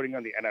get our footing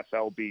on the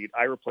NFL beat.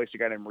 I replaced a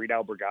guy named Reed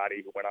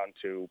Albergati, who went on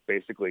to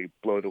basically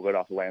blow the lid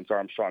off the Lance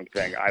Armstrong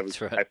thing.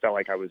 Right. I felt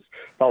like I was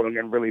following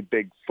in really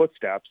big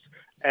footsteps,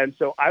 and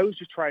so I was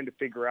just trying to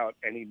figure out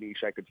any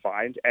niche I could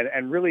find,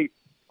 and really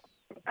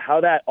how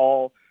that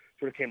all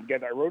sort of came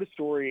together. I wrote a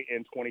story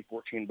in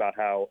 2014 about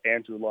how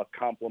Andrew Luck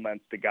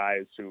compliments the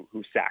guys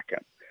who sack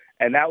him.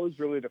 And that was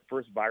really the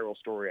first viral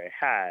story I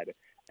had.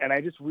 And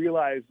I just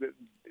realized that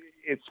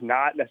it's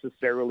not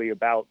necessarily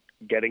about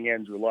getting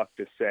Andrew Luck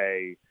to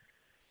say,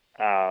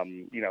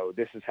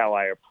 this is how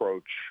I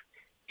approach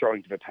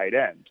throwing to the tight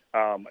end.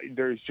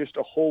 There's just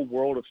a whole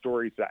world of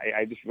stories that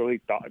I just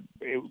really thought,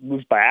 it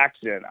was by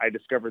accident, I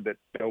discovered that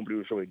nobody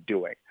was really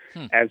doing.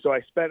 And so I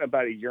spent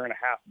about a year and a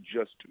half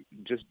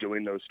just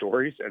doing those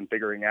stories and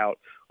figuring out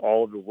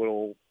all of the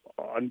little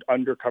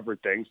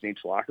undercovered things in each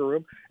locker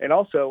room. And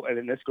also, and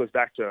then this goes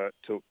back to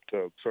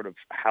sort of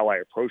how I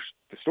approached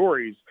the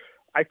stories,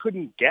 I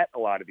couldn't get a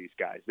lot of these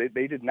guys.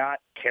 They did not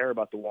care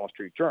about the Wall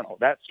Street Journal.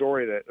 That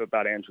story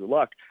about Andrew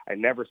Luck, I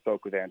never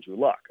spoke with Andrew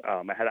Luck.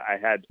 I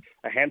had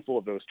a handful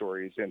of those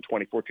stories in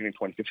 2014 and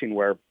 2015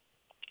 where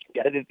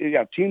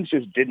teams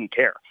just didn't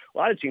care. A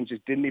lot of teams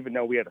just didn't even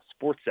know we had a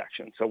sports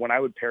section. So when I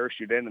would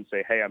parachute in and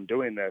say, hey, I'm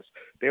doing this,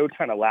 they would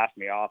kind of laugh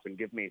me off and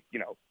give me,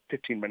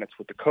 15 minutes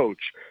with the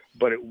coach.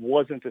 But it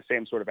wasn't the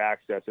same sort of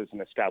access as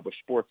an established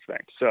sports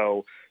thing.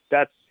 So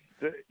that's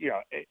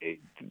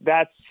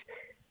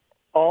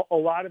a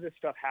lot of this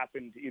stuff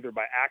happened either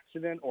by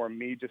accident or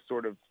me just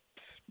sort of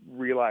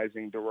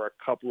realizing there were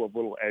a couple of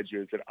little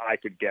edges that I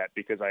could get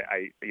because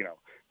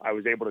I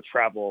was able to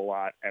travel a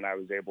lot and I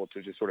was able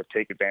to just sort of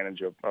take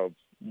advantage of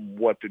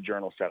what the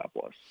Journal setup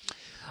was.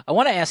 I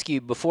want to ask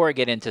you, before I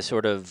get into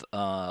sort of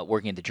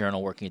working at the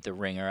Journal, working at the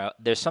Ringer,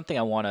 there's something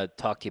I want to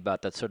talk to you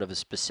about that's sort of a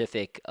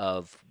specific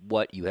of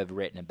what you have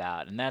written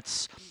about, and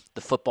that's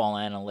the football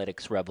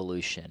analytics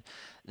revolution.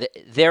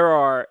 There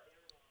are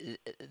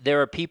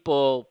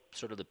people,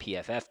 sort of the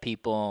PFF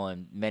people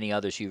and many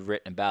others you've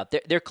written about,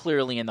 they're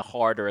clearly in the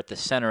heart or at the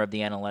center of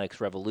the analytics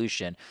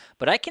revolution.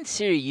 But I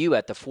consider you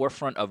at the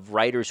forefront of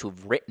writers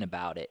who've written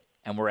about it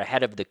and were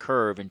ahead of the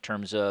curve in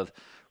terms of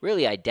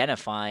really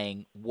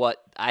identifying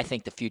what I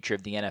think the future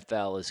of the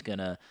NFL is going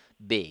to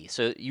be.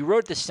 So you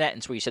wrote the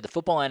sentence where you said the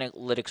football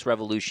analytics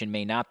revolution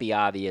may not be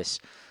obvious,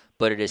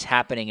 but it is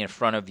happening in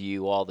front of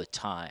you all the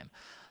time.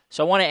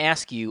 So I want to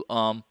ask you,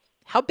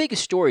 how big a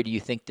story do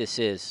you think this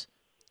is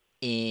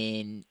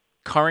in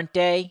current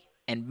day,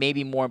 and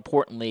maybe more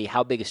importantly,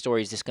 how big a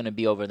story is this going to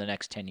be over the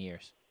next 10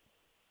 years?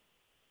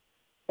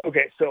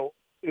 Okay, so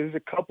there's a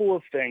couple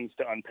of things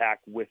to unpack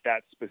with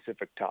that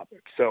specific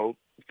topic. So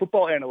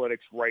football analytics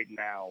right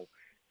now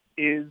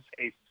is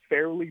a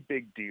fairly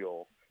big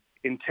deal.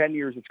 In 10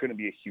 years, it's going to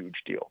be a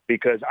huge deal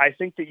because I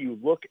think that you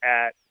look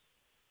at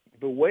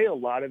the way a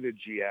lot of the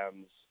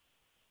GMs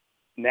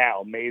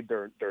now made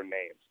their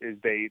names is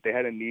they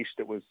had a niche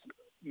that was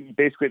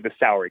basically the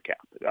salary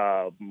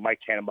cap.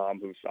 Mike Tannenbaum,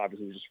 who's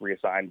obviously just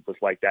reassigned, was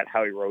like that.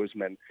 Howie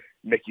Roseman,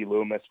 Mickey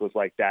Loomis was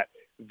like that.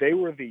 They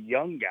were the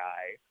young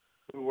guy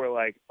who were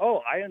like,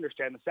 oh, I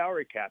understand the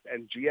salary cap.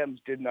 And GMs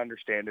didn't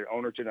understand it,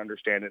 owners didn't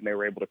understand it, and they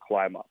were able to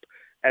climb up.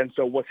 And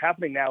so what's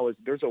happening now is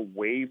there's a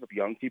wave of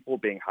young people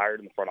being hired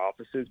in the front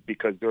offices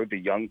because they're the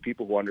young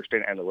people who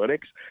understand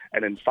analytics.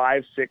 And in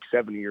 5, 6,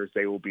 7 years,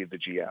 they will be the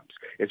GMs.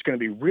 It's going to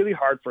be really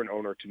hard for an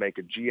owner to make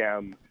a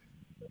GM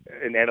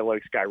an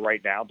analytics guy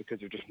right now because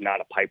there's just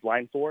not a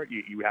pipeline for it.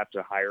 You have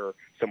to hire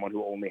someone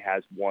who only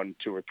has 1,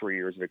 2, or 3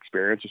 years of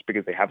experience just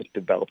because they haven't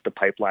developed the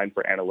pipeline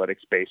for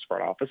analytics-based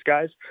front office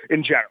guys.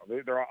 In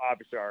general, there are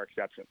obviously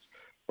exceptions.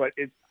 But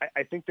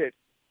I think that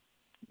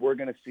we're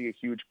going to see a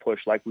huge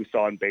push like we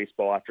saw in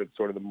baseball after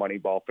sort of the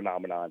Moneyball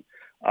phenomenon.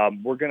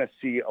 We're going to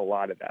see a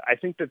lot of that. I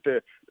think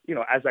that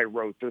as I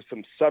wrote, there's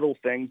some subtle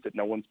things that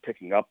no one's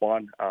picking up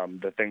on.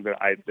 The thing that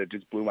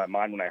just blew my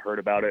mind when I heard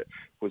about it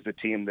was the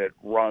team that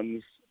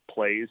runs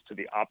plays to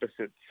the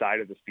opposite side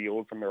of the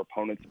field from their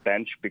opponent's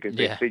bench because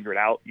they figured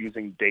out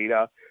using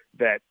data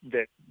that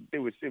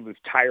was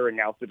tiring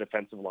out the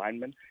defensive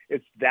linemen.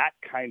 It's that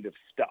kind of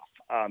stuff.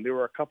 There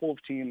were a couple of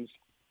teams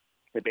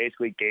that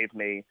basically gave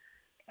me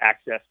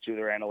access to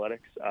their analytics.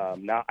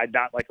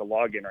 Not like a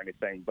login or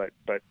anything,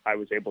 but I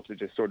was able to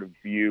just sort of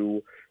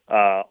view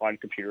on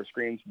computer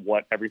screens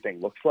what everything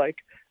looks like.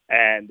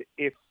 And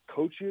if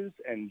coaches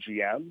and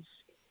GMs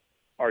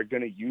are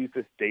going to use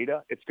this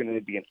data, it's going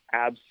to be an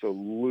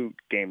absolute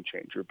game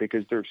changer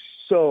because there's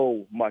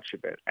so much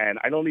of it. And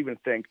I don't even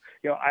think,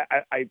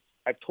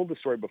 I've told this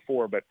story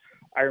before, but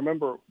I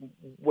remember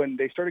when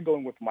they started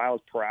going with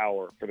miles per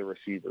hour for the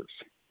receivers,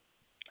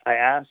 I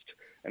asked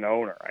an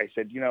owner, I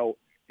said,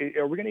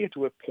 are we going to get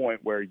to a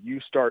point where you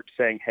start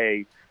saying,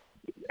 hey,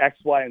 X,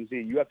 Y, and Z,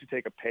 you have to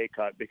take a pay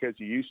cut because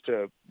you used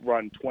to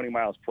run 20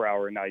 miles per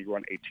hour and now you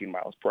run 18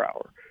 miles per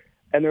hour?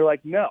 And they're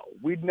like, no,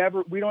 we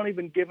don't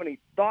even give any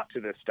thought to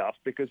this stuff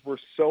because we're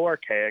so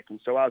archaic and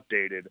so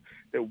outdated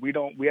that we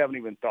haven't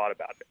even thought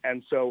about it.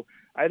 And so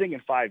I think in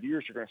 5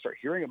 years, you're going to start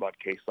hearing about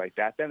a case like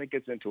that. Then it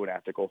gets into an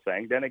ethical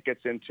thing. Then it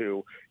gets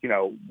into,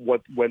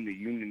 when the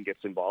union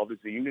gets involved, is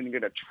the union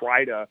going to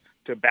try to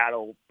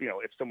battle,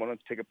 if someone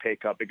wants to take a pay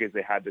cut because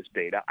they had this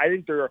data? I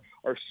think there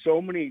are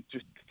so many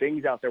just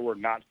things out there we're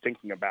not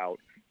thinking about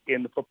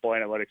in the football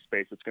analytics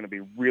space. It's going to be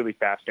really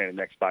fascinating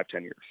the next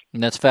 5-10 years.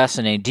 And that's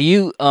fascinating. Do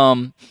you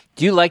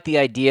like the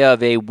idea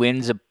of a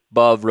wins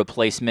above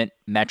replacement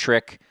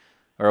metric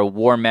or a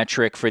WAR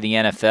metric for the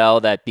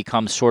NFL that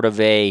becomes sort of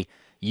a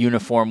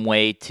uniform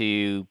way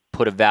to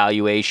put a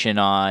valuation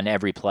on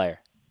every player?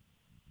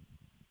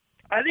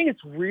 I think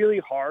it's really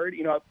hard.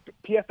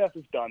 PFF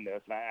has done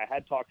this, and I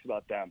had talks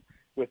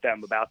with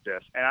them about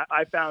this, and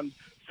I found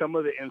some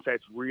of the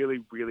insights really,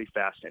 really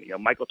fascinating.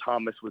 Michael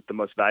Thomas was the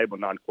most valuable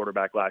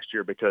non-quarterback last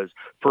year because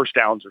first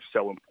downs are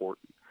so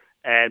important.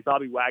 And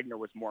Bobby Wagner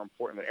was more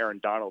important than Aaron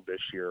Donald this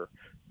year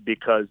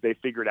because they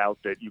figured out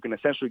that you can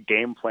essentially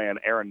game plan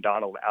Aaron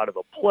Donald out of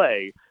a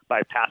play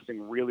by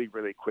passing really,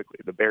 really quickly.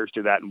 The Bears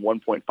did that in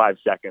 1.5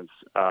 seconds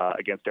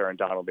against Aaron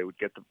Donald. They would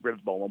get rid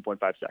of the ball in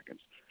 1.5 seconds.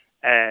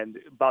 And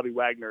Bobby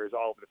Wagner is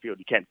all over the field.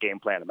 You can't game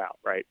plan him out,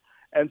 right?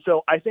 And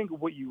so I think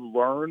what you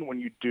learn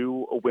when you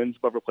do a wins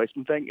above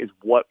replacement thing is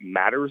what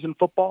matters in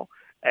football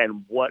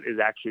and what is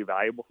actually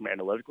valuable from an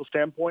analytical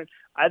standpoint.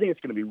 I think it's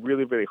going to be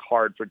really, really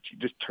hard to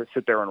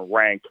sit there and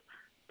rank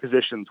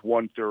positions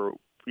 1 through,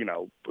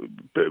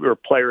 or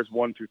players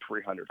 1 through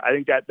 300. I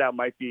think that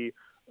might be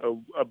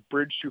a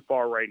bridge too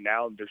far right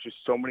now. There's just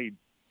so many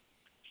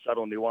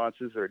subtle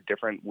nuances that are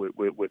different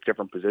with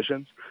different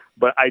positions.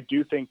 But I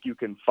do think you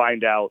can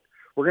find out.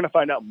 We're going to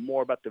find out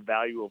more about the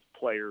value of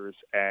players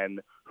and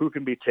who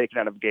can be taken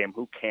out of the game,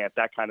 who can't,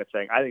 that kind of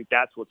thing. I think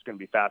that's what's going to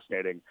be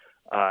fascinating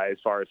as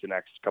far as the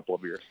next couple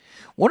of years.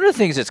 One of the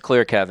things that's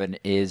clear, Kevin,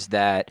 is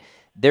that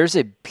there's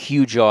a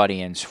huge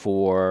audience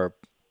for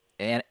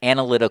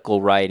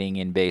analytical writing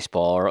in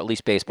baseball, or at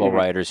least baseball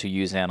writers who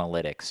use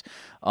analytics.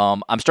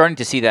 I'm starting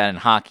to see that in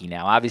hockey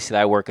now. Obviously,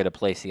 I work at a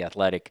place, The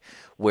Athletic,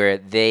 where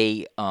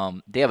they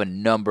have a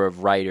number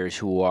of writers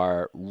who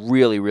are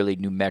really, really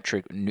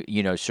numerically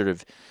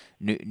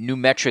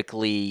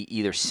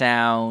either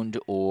sound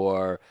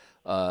or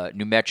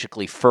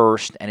numerically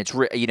first. And it's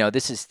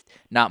this is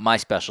not my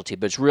specialty,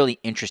 but it's really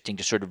interesting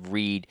to sort of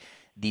read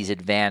these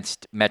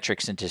advanced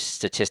metrics into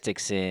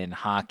statistics in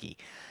hockey.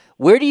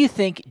 Do you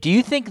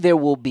think there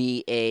will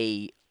be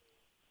a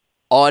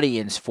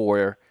audience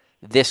for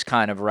this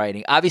kind of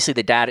writing? Obviously,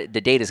 the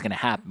data is going to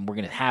happen. We're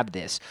going to have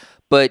this,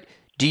 but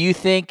do you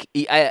think?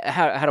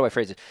 How do I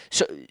phrase it?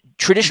 So,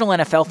 traditional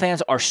NFL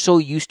fans are so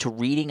used to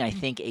reading, I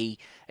think, a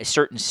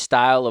certain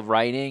style of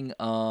writing.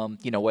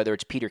 Whether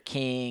it's Peter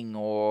King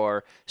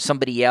or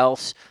somebody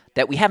else,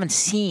 that we haven't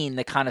seen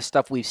the kind of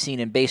stuff we've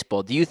seen in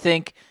baseball. Do you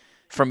think?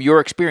 From your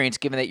experience,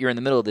 given that you're in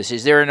the middle of this,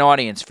 is there an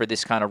audience for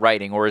this kind of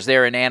writing, or is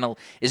there an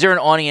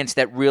audience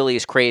that really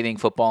is craving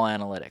football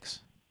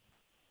analytics?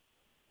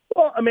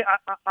 Well, I mean,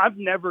 I'm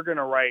never going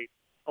to write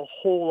a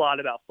whole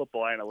lot about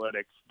football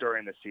analytics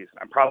during the season.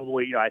 I'm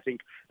probably, I think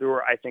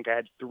I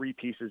had 3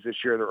 pieces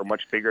this year that were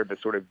much bigger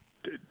that sort of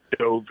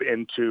dove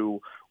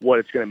into what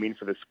it's going to mean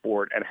for the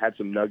sport and had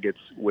some nuggets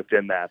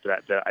within that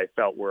I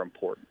felt were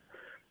important.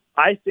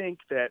 I think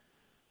that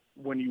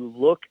when you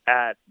look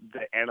at the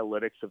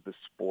analytics of the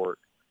sport,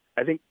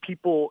 I think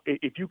people,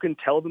 if you can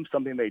tell them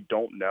something they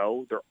don't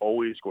know, they're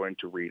always going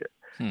to read it.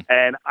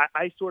 And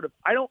I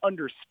don't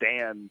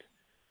understand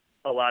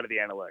a lot of the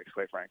analytics,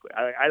 quite frankly.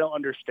 I don't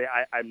understand.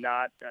 I'm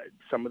not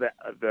some of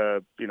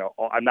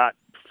I'm not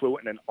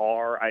fluent in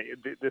R.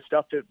 The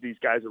stuff that these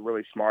guys are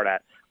really smart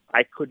at,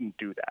 I couldn't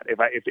do that.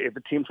 If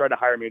a team tried to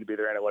hire me to be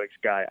their analytics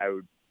guy, I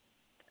would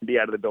be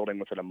out of the building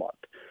within a month.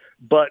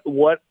 But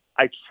what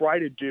I try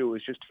to do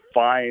is just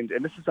find,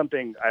 and this is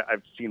something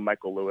I've seen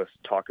Michael Lewis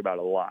talk about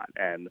a lot,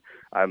 and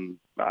I'm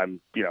trying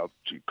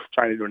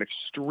to do an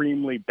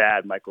extremely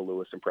bad Michael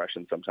Lewis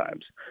impression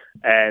sometimes.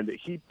 And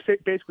he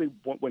basically,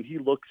 when he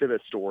looks at a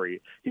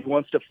story, he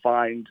wants to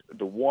find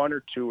the 1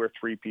 or 2 or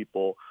 3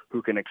 people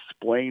who can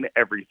explain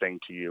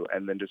everything to you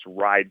and then just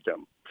ride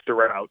them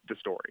throughout the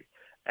story.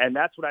 And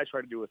that's what I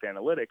try to do with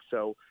analytics.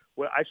 So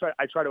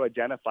I try to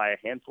identify a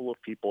handful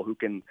of people who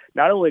can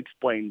not only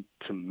explain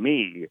to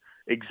me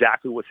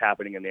exactly what's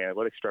happening in the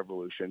analytics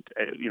revolution,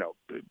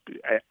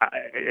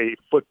 a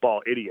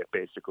football idiot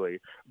basically,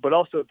 but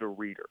also the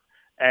reader.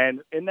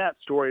 And in that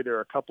story, there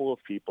are a couple of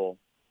people,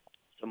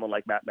 someone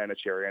like Matt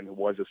Manicherian, who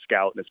was a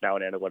scout and is now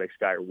an analytics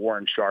guy, or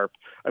Warren Sharp.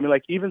 I mean,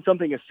 like, even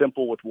something as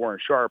simple with Warren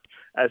Sharp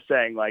as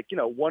saying, like,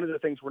 one of the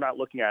things we're not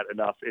looking at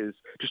enough is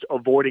just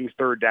avoiding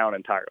third down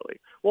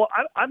entirely. Well,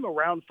 I'm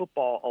around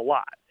football a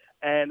lot,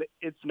 and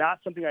it's not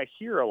something I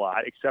hear a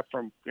lot, except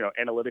from,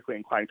 analytically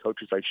inclined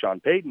coaches like Sean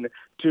Payton,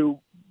 to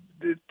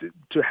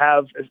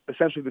have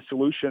essentially the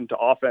solution to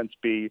offense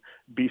be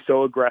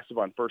so aggressive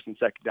on first and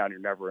second down, you're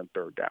never in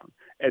third down.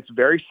 It's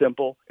very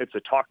simple. It's a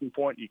talking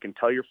point. You can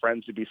tell your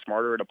friends to be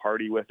smarter at a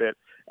party with it.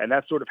 And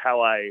that's sort of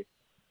how I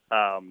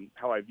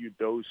view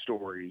those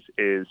stories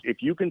is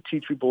if you can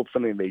teach people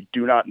something they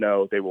do not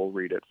know, they will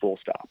read it, full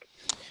stop.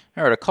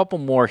 All right, a couple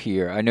more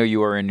here. I know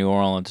you are in New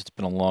Orleans. It's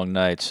been a long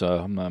night,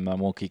 so I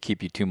won't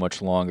keep you too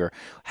much longer.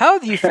 How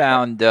have you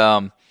found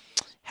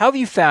How have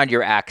you found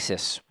your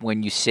access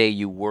when you say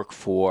you work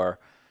for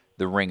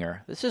The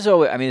Ringer? This is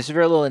always, it's a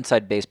very little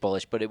inside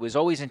baseball-ish, but it was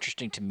always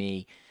interesting to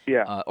me.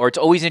 Yeah. Or it's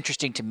always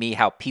interesting to me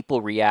how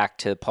people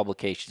react to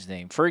publications'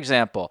 name. For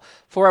example,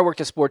 before I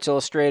worked at Sports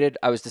Illustrated,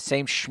 I was the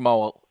same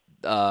schmo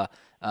that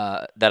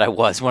I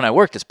was when I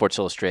worked at Sports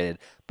Illustrated.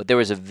 But there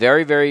was a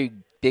very, very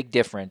big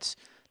difference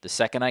the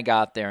second I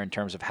got there in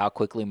terms of how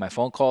quickly my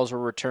phone calls were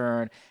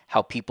returned,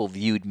 how people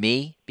viewed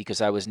me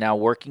because I was now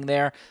working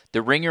there.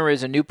 The Ringer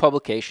is a new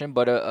publication,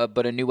 but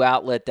a new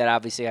outlet that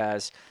obviously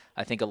has,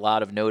 I think, a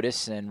lot of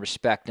notice and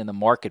respect in the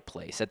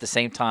marketplace. At the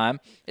same time,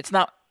 it's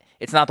not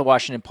the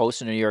Washington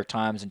Post and the New York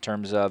Times in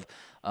terms of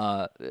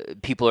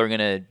people are going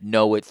to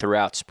know it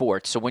throughout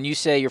sports. So when you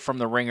say you're from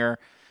The Ringer,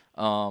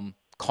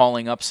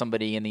 calling up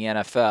somebody in the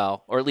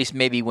NFL, or at least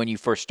maybe when you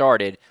first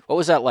started, what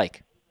was that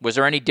like? Was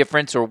there any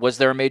difference, or was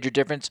there a major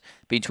difference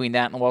between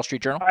that and the Wall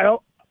Street Journal?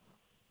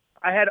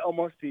 I had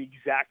almost the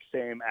exact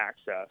same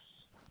access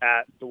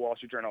at the Wall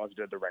Street Journal as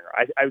I did the Ringer.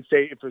 I would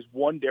say if there's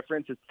one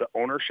difference, it's the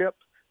ownership.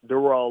 There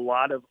were a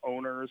lot of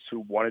owners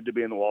who wanted to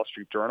be in the Wall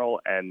Street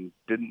Journal and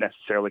didn't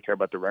necessarily care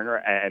about the Ringer.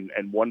 And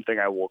one thing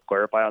I will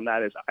clarify on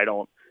that is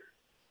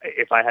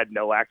if I had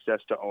no access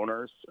to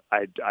owners,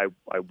 I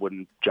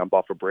wouldn't jump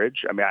off a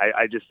bridge. I mean, a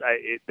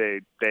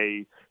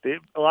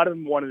lot of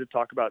them wanted to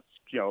talk about,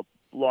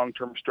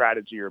 long-term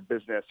strategy or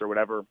business or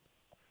whatever.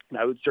 And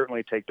I would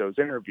certainly take those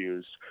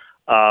interviews.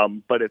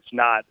 But it's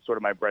not sort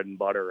of my bread and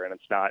butter, and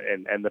it's not,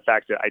 and the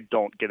fact that I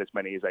don't get as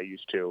many as I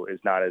used to is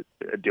not a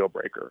deal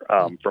breaker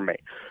for me.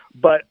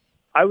 But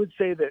I would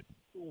say that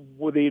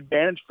the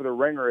advantage for the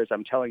Ringer is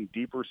I'm telling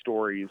deeper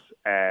stories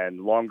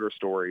and longer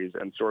stories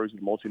and stories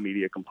with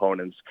multimedia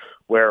components,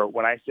 where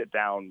when I sit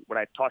down, when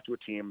I talk to a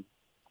team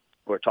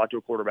or talk to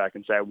a quarterback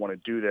and say, I want to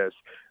do this,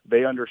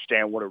 they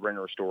understand what a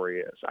Ringer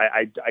story is.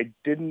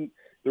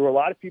 There were a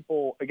lot of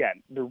people,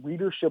 again, the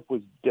readership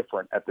was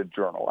different at the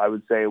Journal. I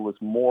would say it was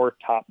more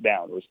top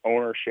down. It was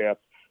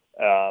ownership,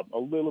 a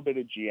little bit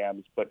of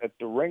GMs, but at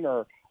the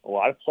Ringer, a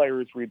lot of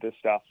players read this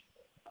stuff.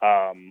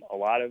 A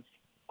lot of,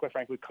 quite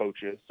frankly,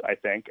 coaches, I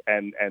think,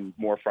 and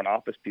more front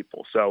office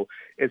people. So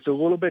it's a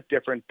little bit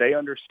different. They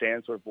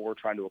understand sort of what we're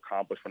trying to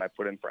accomplish when I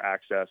put in for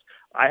access.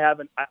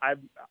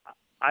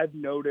 I've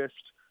noticed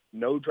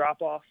no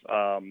drop off,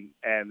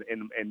 and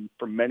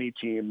for many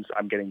teams,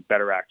 I'm getting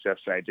better access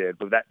than I did.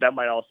 But that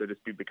might also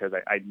just be because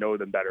I know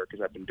them better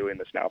because I've been doing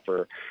this now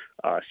for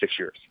 6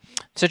 years.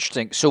 It's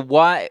interesting. So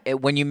why,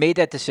 when you made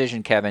that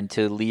decision, Kevin,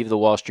 to leave the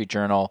Wall Street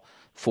Journal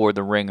for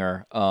the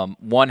Ringer,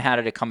 one, how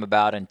did it come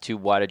about, and two,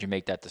 why did you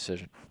make that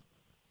decision?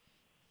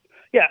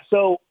 Yeah,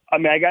 so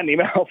I got an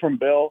email from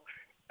Bill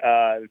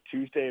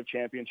Tuesday of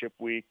championship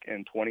week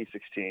in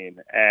 2016,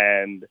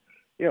 and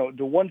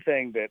the one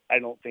thing that I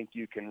don't think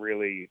you can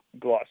really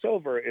gloss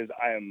over is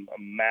I am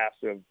a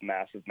massive,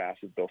 massive,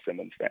 massive Bill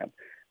Simmons fan.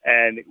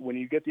 And when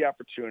you get the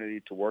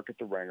opportunity to work at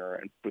the Ringer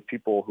and with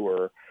people who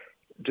are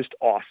just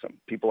awesome,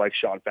 people like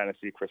Sean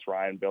Fennessy, Chris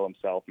Ryan, Bill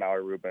himself,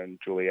 Mallory Rubin,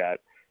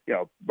 Juliet,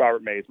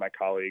 Robert Mays, my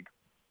colleague,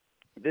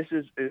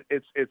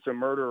 it's a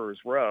murderer's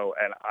row,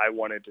 and I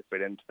wanted to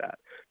fit into that.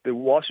 The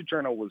Wall Street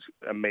Journal was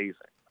amazing.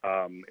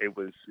 It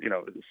was,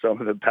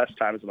 some of the best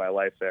times of my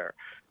life there.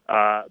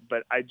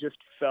 But I just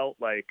felt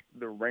like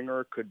the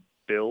Ringer could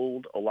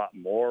build a lot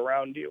more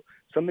around you.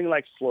 Something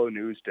like Slow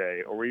News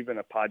Day, or even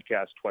a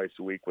podcast twice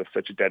a week with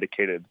such a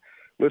dedicated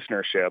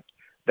listenership,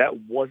 that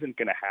wasn't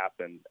going to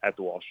happen at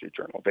the Wall Street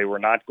Journal. They were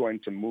not going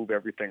to move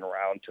everything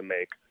around to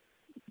make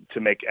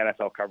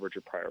NFL coverage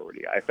a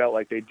priority. I felt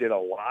like they did a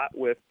lot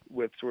with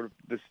sort of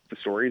the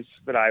stories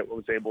that I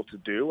was able to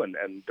do, and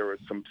there was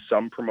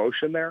some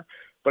promotion there.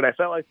 But I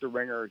felt like the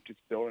Ringer just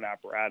built an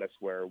apparatus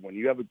where when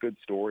you have a good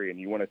story and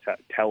you want to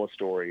tell a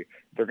story,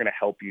 they're going to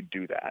help you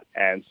do that.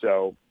 And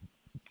so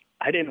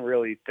I didn't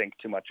really think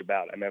too much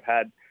about it. I've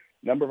had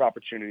a number of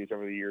opportunities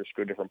over the years to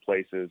go to different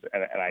places,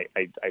 and I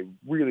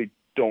really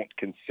don't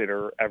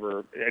consider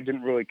ever. I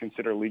didn't really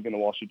consider leaving the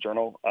Wall Street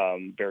Journal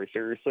very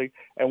seriously.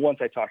 And once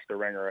I talked to the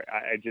Ringer,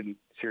 I didn't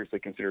seriously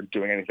consider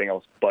doing anything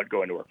else but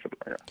going to work for the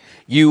Ringer.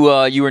 You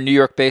were New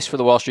York based for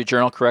the Wall Street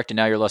Journal, correct? And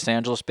now you're Los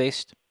Angeles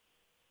based?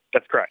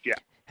 That's correct. Yeah.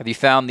 Have you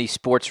found the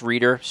sports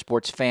reader,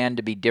 sports fan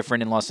to be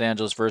different in Los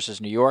Angeles versus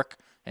New York?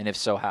 And if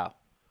so, how?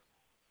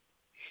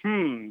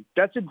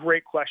 That's a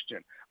great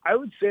question. I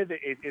would say that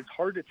it's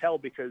hard to tell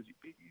because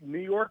New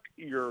York,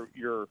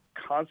 you're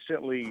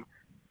constantly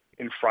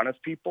in front of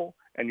people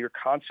and you're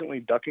constantly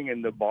ducking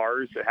in the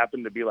bars that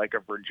happen to be like a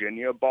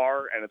Virginia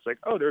bar. And it's like,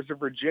 oh, there's a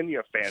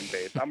Virginia fan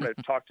base. I'm going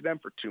to talk to them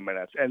for 2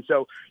 minutes. And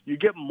so you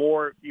get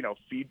more,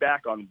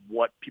 feedback on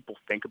what people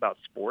think about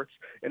sports.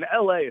 In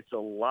LA, it's a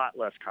lot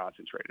less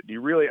concentrated.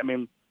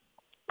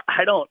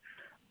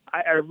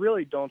 I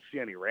really don't see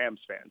any Rams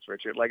fans,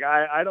 Richard. Like,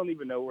 I don't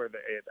even know where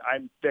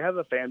they have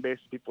a fan base.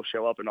 People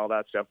show up and all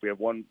that stuff. We have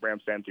one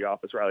Rams fan at the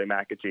office, Riley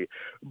McAtee.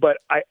 But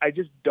I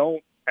just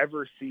don't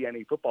ever see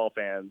any football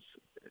fans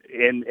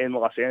in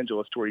Los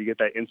Angeles to where you get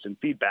that instant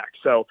feedback.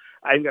 So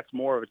I think that's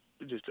more of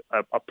just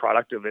a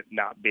product of it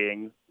not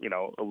being,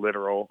 a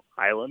literal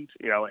island,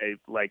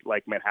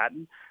 like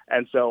Manhattan.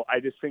 And so I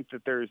just think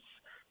that there's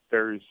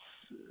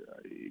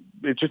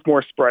it's just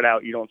more spread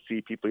out. You don't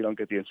see people, you don't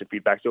get the instant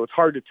feedback. So it's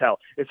hard to tell.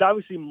 It's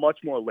obviously much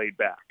more laid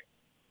back.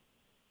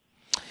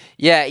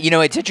 Yeah,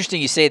 it's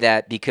interesting you say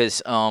that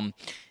because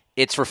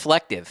it's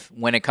reflective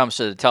when it comes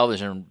to the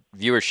television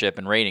viewership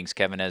and ratings,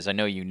 Kevin, as I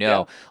know you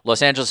know. Yeah.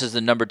 Los Angeles is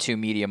the number 2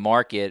 media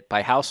market.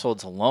 By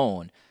households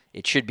alone,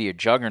 it should be a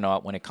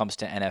juggernaut when it comes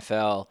to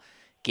NFL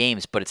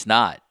games, but it's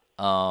not.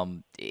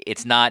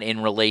 It's not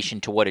in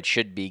relation to what it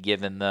should be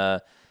given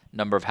the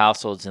number of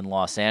households in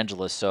Los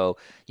Angeles. So,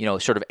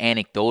 sort of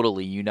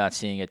anecdotally, you not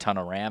seeing a ton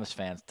of Rams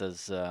fans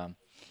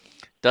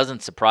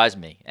doesn't surprise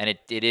me. And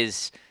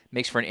it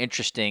makes for an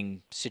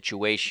interesting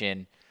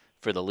situation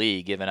for the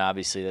league, given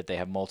obviously that they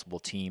have multiple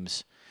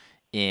teams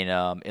in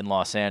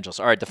Los Angeles.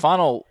 All right, the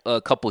final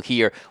couple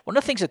here. One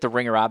of the things that the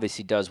Ringer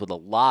obviously does with a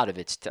lot of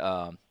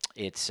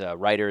its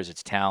writers,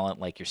 its talent,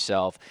 like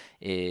yourself,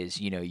 is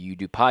you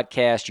do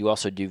podcasts, you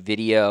also do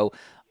video.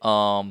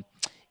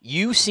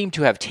 You seem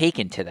to have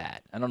taken to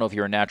that. I don't know if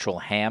you're a natural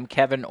ham,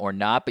 Kevin, or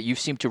not, but you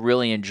seem to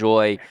really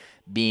enjoy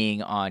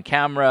being on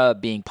camera,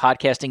 being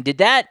podcasting. Did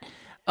that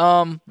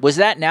was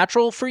that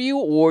natural for you,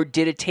 or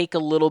did it take a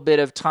little bit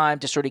of time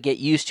to sort of get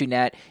used to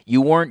that?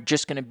 You weren't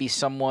just going to be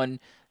someone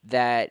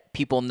that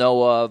people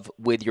know of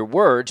with your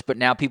words, but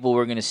now people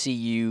were going to see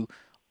you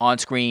on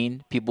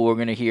screen. People were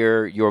going to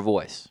hear your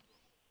voice.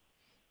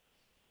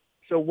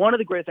 So one of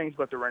the great things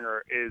about the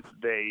Ringer is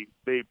they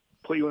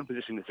put you in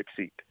position to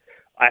succeed.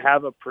 I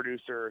have a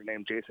producer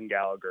named Jason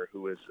Gallagher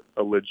who is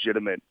a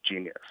legitimate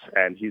genius,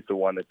 and he's the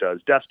one that does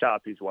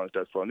desktop. He's the one that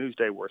does Flow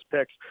Newsday, Worst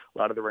Picks, a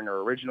lot of the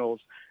Ringer originals.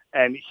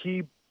 And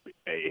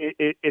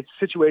it's a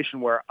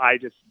situation where I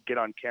just get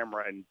on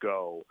camera and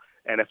go.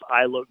 And if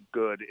I look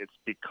good, it's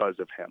because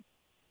of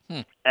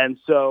him. And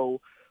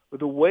so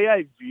the way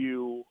I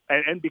view,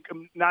 and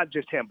become not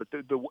just him, but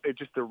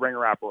just the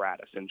Ringer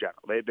apparatus in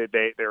general,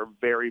 they're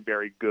very,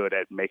 very good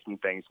at making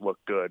things look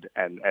good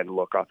and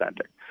look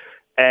authentic.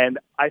 And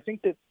I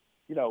think that,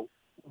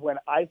 when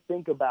I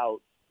think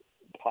about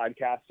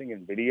podcasting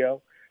and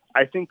video,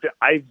 I think that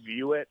I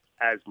view it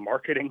as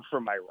marketing for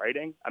my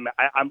writing.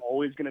 I'm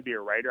always going to be a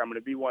writer. I'm going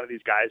to be one of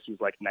these guys who's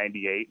like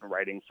 98 and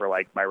writing for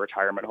like my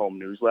retirement home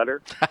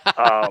newsletter.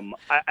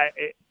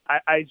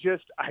 I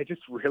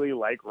just really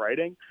like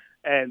writing.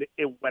 And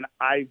when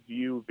I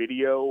view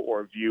video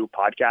or view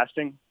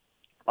podcasting,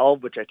 all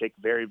of which I take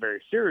very,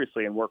 very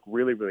seriously and work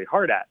really, really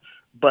hard at.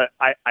 But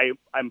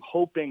I'm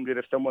hoping that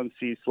if someone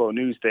sees Flow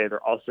Newsday,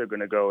 they're also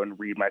going to go and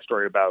read my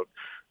story about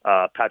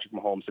Patrick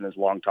Mahomes and his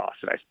long toss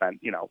that I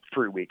spent,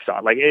 3 weeks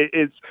on. Like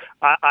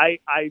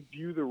I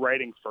view the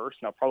writing first,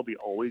 and I'll probably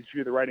always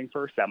view the writing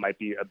first. That might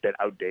be a bit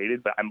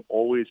outdated, but I'm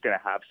always going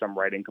to have some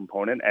writing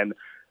component. And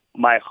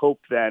my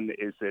hope then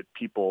is that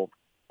people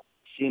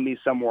see me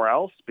somewhere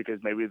else because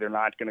maybe they're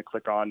not going to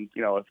click on,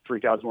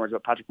 3,000 words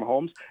about Patrick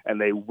Mahomes, and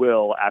they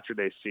will after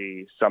they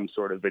see some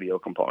sort of video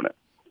component.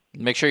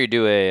 Make sure you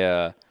do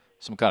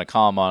some kind of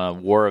column on a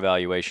war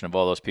evaluation of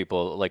all those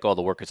people, like all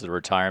the workers at the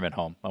retirement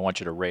home. I want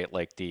you to rate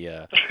like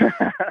the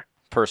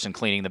person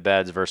cleaning the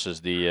beds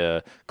versus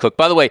the cook.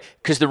 By the way,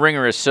 because the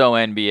Ringer is so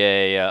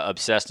NBA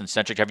obsessed and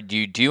centric, do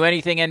you do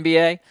anything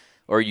NBA,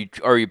 or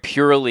are you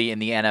purely in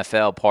the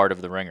NFL part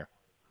of the Ringer?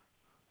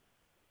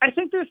 I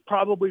think there's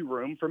probably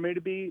room for me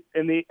to be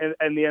in the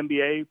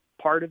NBA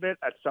part of it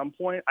at some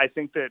point. I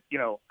think that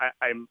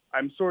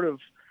I'm sort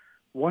of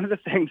one of the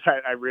things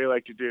I really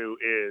like to do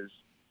is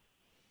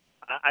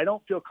I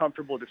don't feel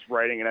comfortable just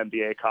writing an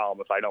NBA column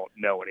if I don't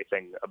know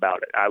anything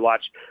about it. I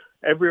watch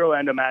every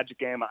Orlando Magic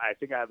game. I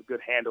think I have a good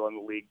handle on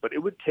the league, but it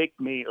would take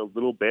me a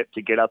little bit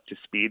to get up to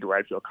speed where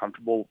I feel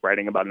comfortable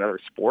writing about another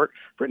sport.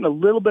 I've written a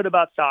little bit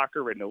about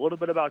soccer, written a little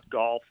bit about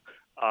golf.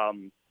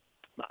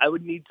 I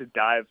would need to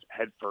dive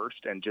head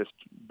first and just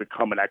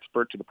become an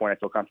expert to the point I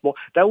feel comfortable.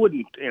 That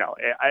wouldn't,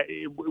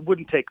 it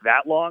wouldn't take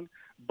that long.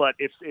 But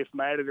if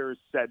my editors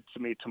said to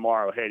me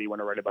tomorrow, hey, do you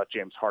want to write about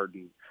James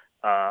Harden?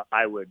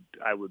 I would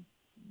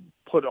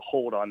put a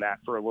hold on that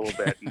for a little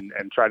bit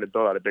and try to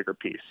build out a bigger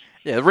piece.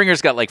 Yeah, the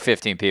Ringer's got like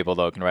 15 people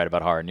though who can write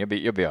about Harden.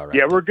 You'll be all right.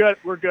 Yeah, we're good.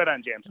 We're good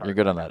on James Harden. You're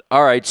good on that.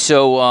 All right.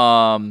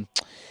 So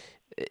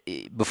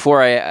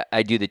before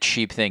I do the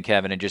cheap thing,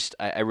 Kevin, and just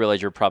I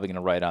realize you're probably going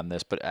to write on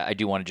this, but I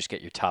do want to just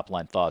get your top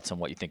line thoughts on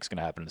what you think is going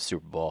to happen in the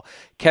Super Bowl.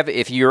 Kevin,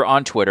 if you're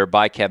on Twitter,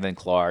 by Kevin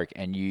Clark,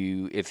 and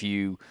if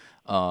you're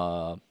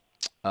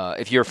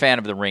a fan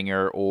of The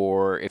Ringer,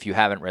 or if you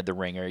haven't read The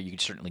Ringer, you can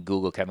certainly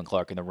Google Kevin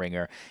Clark and The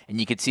Ringer, and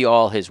you can see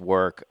all his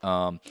work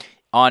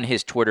on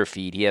his Twitter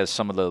feed. He has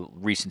some of the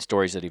recent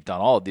stories that he's done.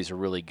 All of these are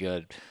really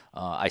good.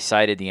 I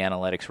cited the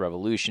Analytics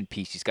Revolution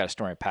piece. He's got a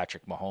story on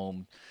Patrick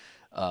Mahomes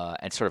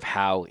and sort of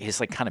how his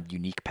like kind of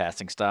unique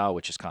passing style,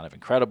 which is kind of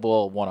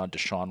incredible. One on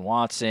Deshaun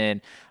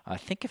Watson. I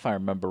think if I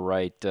remember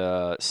right,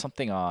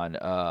 something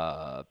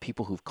on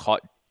people who've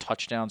caught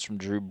touchdowns from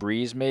Drew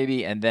Brees,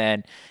 maybe, and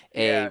then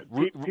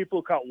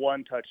people caught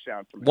one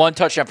touchdown from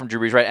Drew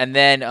Brees, right? And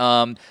then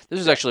this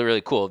is actually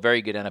really cool, a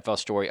very good NFL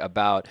story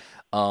about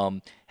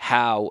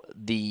how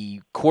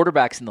the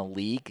quarterbacks in the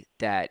league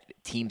that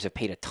teams have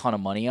paid a ton of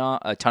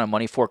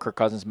money for, Kirk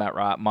Cousins, Matt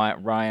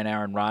Ryan,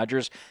 Aaron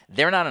Rodgers,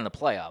 they're not in the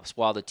playoffs,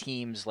 while the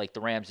teams like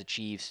the Rams, the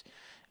Chiefs,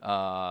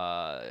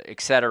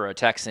 etc.,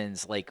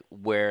 Texans, like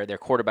where their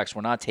quarterbacks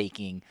were not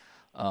taking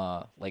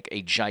like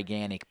a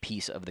gigantic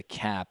piece of the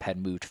cap,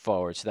 had moved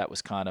forward. So that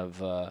was kind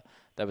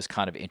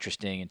of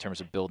interesting in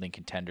terms of building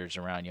contenders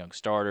around young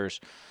starters.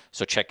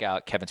 So check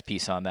out Kevin's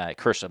piece on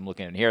that. I'm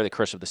looking at here, the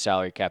curse of the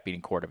salary cap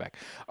beating quarterback.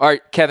 All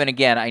right, Kevin,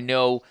 again, I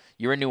know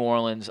you're in New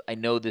Orleans. I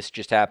know this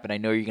just happened. I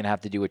know you're going to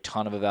have to do a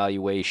ton of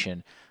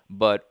evaluation,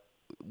 but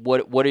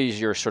what is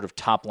your sort of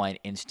top line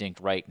instinct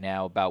right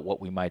now about what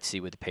we might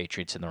see with the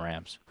Patriots and the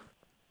Rams?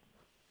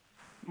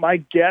 My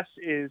guess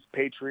is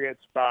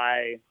Patriots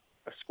by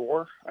a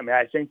score. I mean,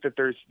 I think that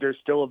there's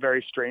still a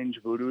very strange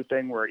voodoo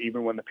thing where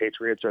even when the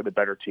Patriots are the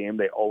better team,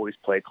 they always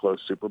play close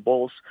Super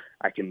Bowls.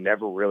 I can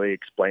never really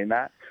explain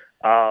that.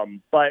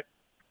 But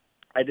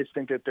I just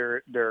think that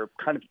they're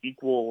kind of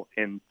equal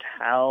in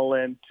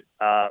talent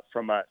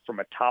from a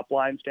top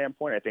line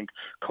standpoint. I think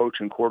coach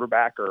and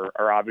quarterback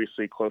are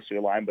obviously closely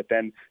aligned, but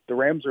then the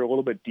Rams are a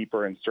little bit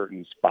deeper in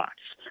certain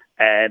spots.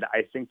 And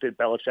I think that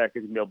Belichick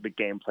is going to be able to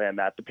game plan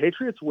that. The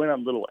Patriots win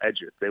on little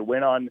edges. They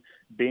win on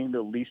being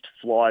the least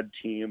flawed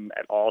team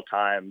at all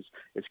times.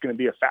 It's going to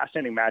be a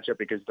fascinating matchup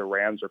because the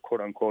Rams are quote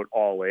unquote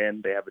all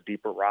in. They have a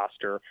deeper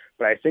roster,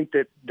 but I think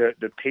that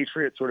the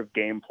Patriots sort of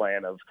game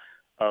plan of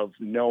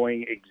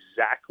knowing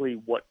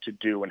exactly what to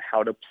do and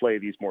how to play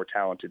these more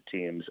talented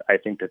teams, I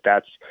think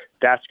that's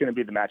going to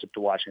be the matchup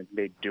to watch, and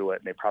they do it,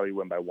 and they probably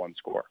win by one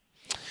score.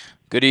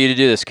 Good of you to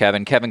do this,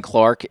 Kevin. Kevin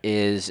Clark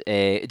is do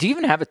you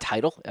even have a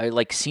title,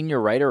 like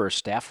senior writer or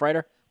staff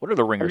writer? What are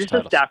the Ringer's titles?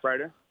 I'm just a staff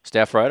writer.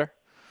 Staff writer?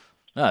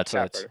 No, it's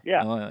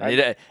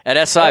yeah.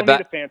 At SI, I don't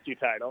need a fancy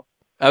title.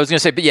 I was going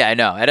to say, but yeah, I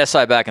know. At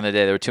SI back in the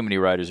day, there were too many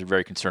writers who were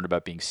very concerned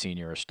about being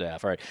senior or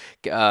staff. All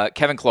right.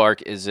 Kevin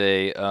Clark is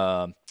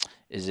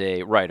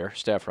a writer,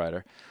 staff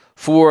writer,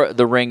 for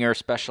The Ringer,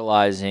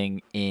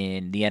 specializing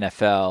in the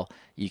NFL.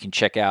 You can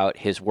check out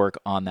his work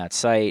on that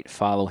site,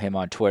 follow him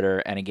on Twitter,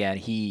 and again,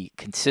 he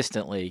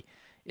consistently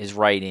is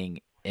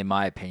writing, in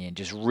my opinion,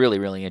 just really,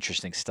 really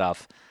interesting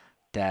stuff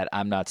that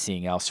I'm not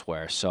seeing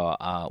elsewhere. So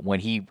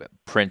when he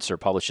prints or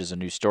publishes a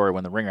new story,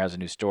 when The Ringer has a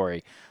new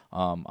story,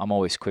 I'm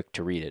always quick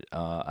to read it.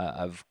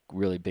 I'm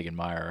really big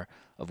admirer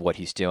of what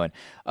he's doing.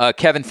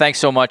 Kevin, thanks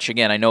so much.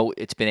 Again, I know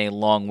it's been a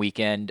long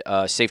weekend.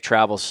 Safe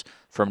travels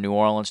from New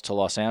Orleans to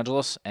Los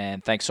Angeles,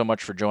 and thanks so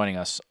much for joining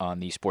us on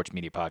the Sports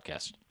Media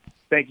Podcast.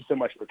 Thank you so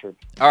much, Richard.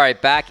 All right,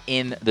 back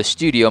in the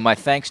studio. My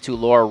thanks to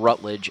Laura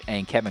Rutledge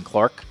and Kevin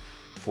Clark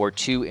for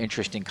two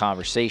interesting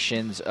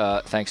conversations.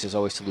 Thanks, as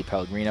always, to Lou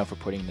Pellegrino for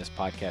putting this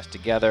podcast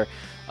together.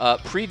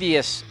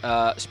 Previous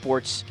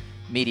sports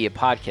media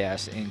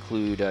podcasts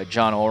include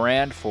John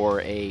Oran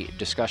for a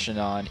discussion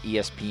on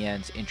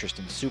ESPN's interest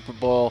in the Super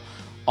Bowl,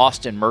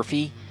 Austin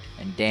Murphy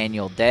and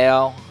Daniel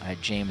Dale. I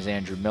had James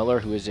Andrew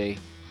Miller, who is a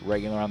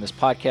regular on this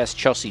podcast,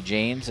 Chelsea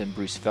Janes and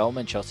Bruce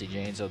Feldman. Chelsea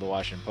Janes of the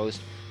Washington Post,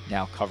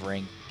 now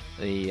covering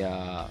the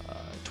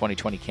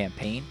 2020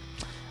 campaign.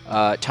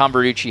 Tom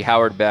Bertucci,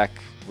 Howard Beck,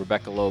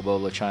 Rebecca Lobo,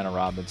 LaChina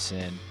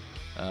Robinson,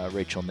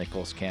 Rachel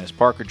Nichols, Candace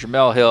Parker,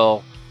 Jamel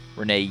Hill,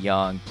 Renee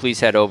Young.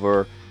 Please head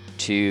over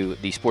to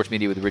the Sports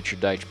Media with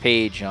Richard Deitch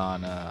page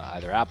on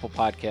either Apple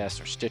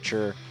Podcasts or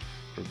Stitcher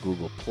or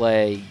Google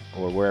Play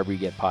or wherever you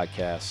get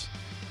podcasts,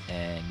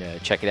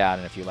 and check it out.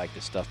 And if you like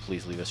this stuff,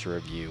 please leave us a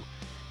review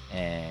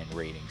and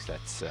ratings.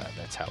 That's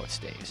how it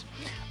stays.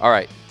 All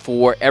right,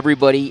 for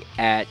everybody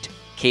at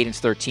Cadence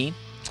 13,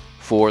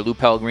 for Lou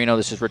Pellegrino,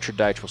 this is Richard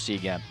Deitch. We'll see you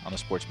again on the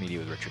Sports Media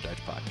with Richard Deitch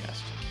podcast.